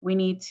 We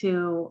need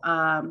to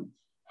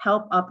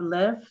help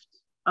uplift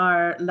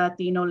our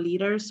Latino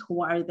leaders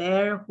who are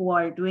there, who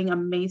are doing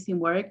amazing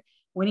work.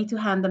 We need to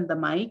hand them the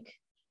mic.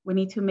 We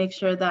need to make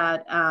sure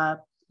that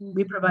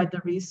We provide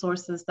the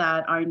resources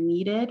that are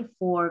needed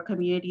for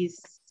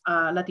communities,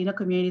 Latino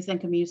communities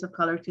and communities of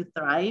color to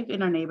thrive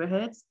in our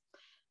neighborhoods.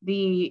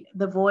 The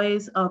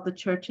voice of the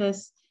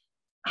churches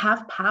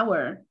have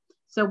power.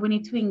 So we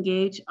need to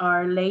engage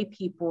our lay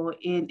people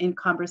in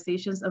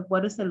conversations of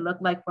what does it look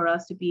like for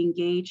us to be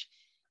engaged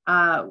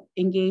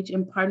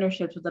in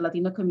partnerships with the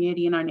Latino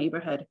community in our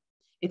neighborhood.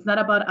 It's not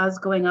about us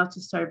going out to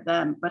serve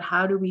them, but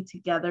how do we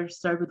together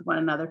serve with one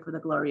another for the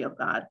glory of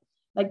God?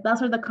 Like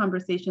those are the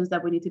conversations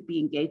that we need to be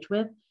engaged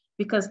with,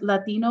 because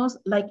Latinos,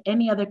 like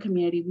any other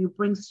community, we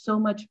bring so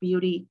much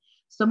beauty,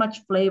 so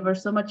much flavor,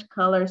 so much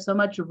color, so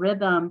much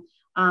rhythm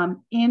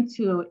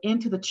into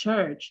the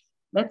church.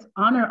 Let's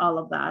honor all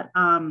of that.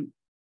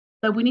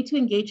 But we need to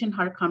engage in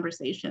hard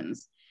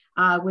conversations.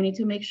 We need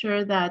to make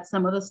sure that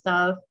some of the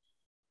stuff,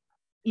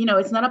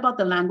 it's not about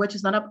the language.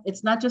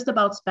 It's not just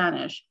about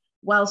Spanish.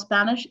 While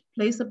Spanish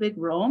plays a big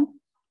role,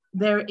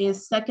 there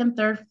is second,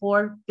 third,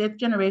 fourth, fifth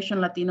generation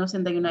Latinos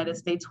in the United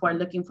States who are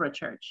looking for a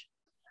church.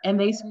 And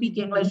they speak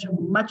English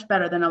much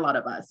better than a lot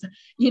of us.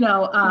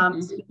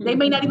 They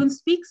may not even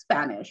speak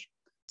Spanish.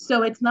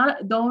 So it's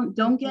not,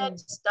 don't get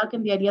stuck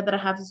in the idea that I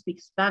have to speak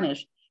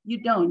Spanish.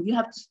 You don't. You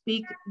have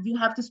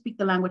to speak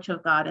the language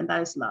of God, and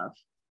that is love.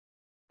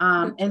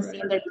 And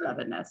see their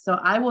belovedness. So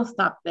I will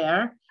stop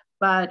there.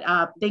 But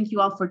thank you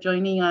all for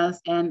joining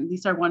us. And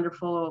these are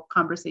wonderful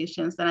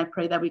conversations. And I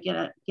pray that we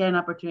get an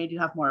opportunity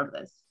to have more of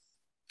this.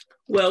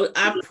 Well,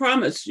 I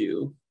promise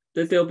you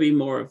that there'll be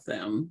more of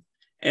them.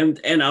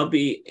 And I'll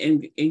be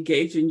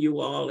engaging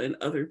you all and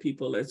other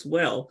people as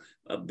well,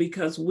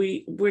 because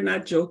we're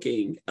not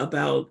joking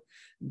about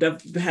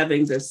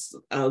having this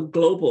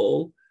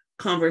global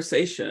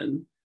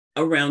conversation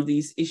around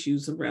these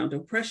issues around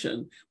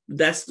oppression.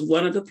 That's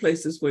one of the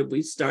places where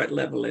we start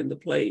leveling the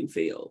playing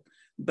field,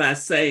 by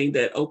saying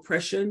that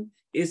oppression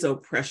is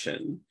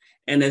oppression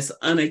and it's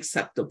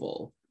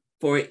unacceptable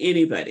for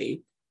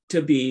anybody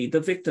to be the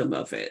victim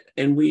of it.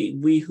 And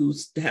we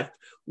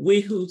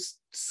who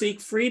seek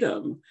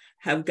freedom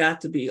have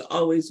got to be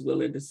always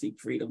willing to seek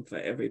freedom for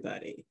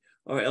everybody,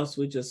 or else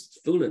we're just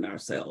fooling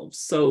ourselves.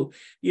 So,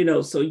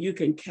 so you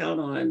can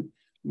count on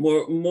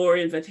more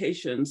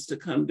invitations to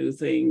come do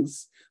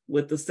things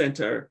with the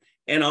center.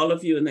 And all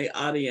of you in the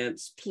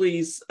audience,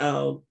 please,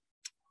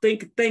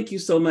 thank you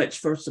so much,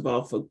 first of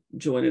all, for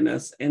joining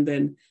us. And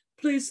then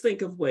please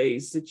think of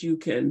ways that you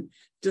can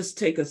just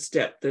take a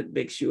step that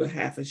makes you a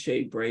half a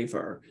shade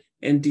braver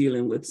in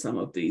dealing with some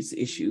of these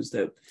issues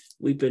that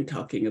we've been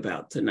talking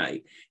about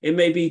tonight. It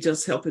may be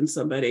just helping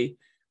somebody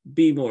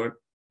be more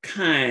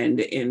kind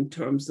in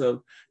terms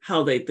of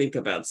how they think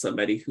about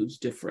somebody who's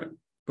different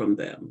from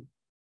them.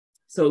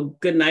 So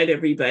good night,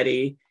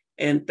 everybody.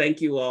 And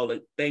thank you all.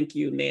 Thank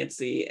you,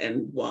 Nancy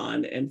and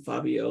Juan and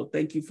Fabio.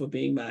 Thank you for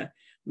being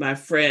my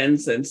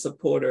friends and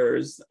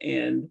supporters,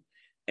 and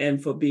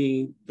for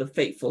being the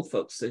faithful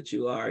folks that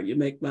you are. You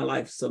make my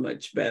life so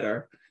much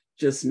better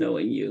just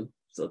knowing you.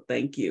 So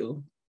thank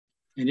you.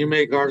 And you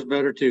make ours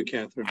better too,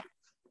 Catherine.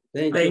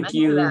 Thank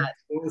you.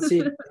 Thank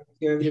you,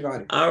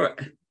 everybody. All right.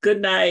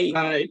 Good night.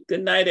 Night.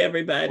 Good night,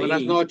 everybody.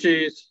 Buenas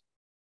noches.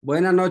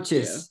 Buenas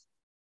noches. Yeah.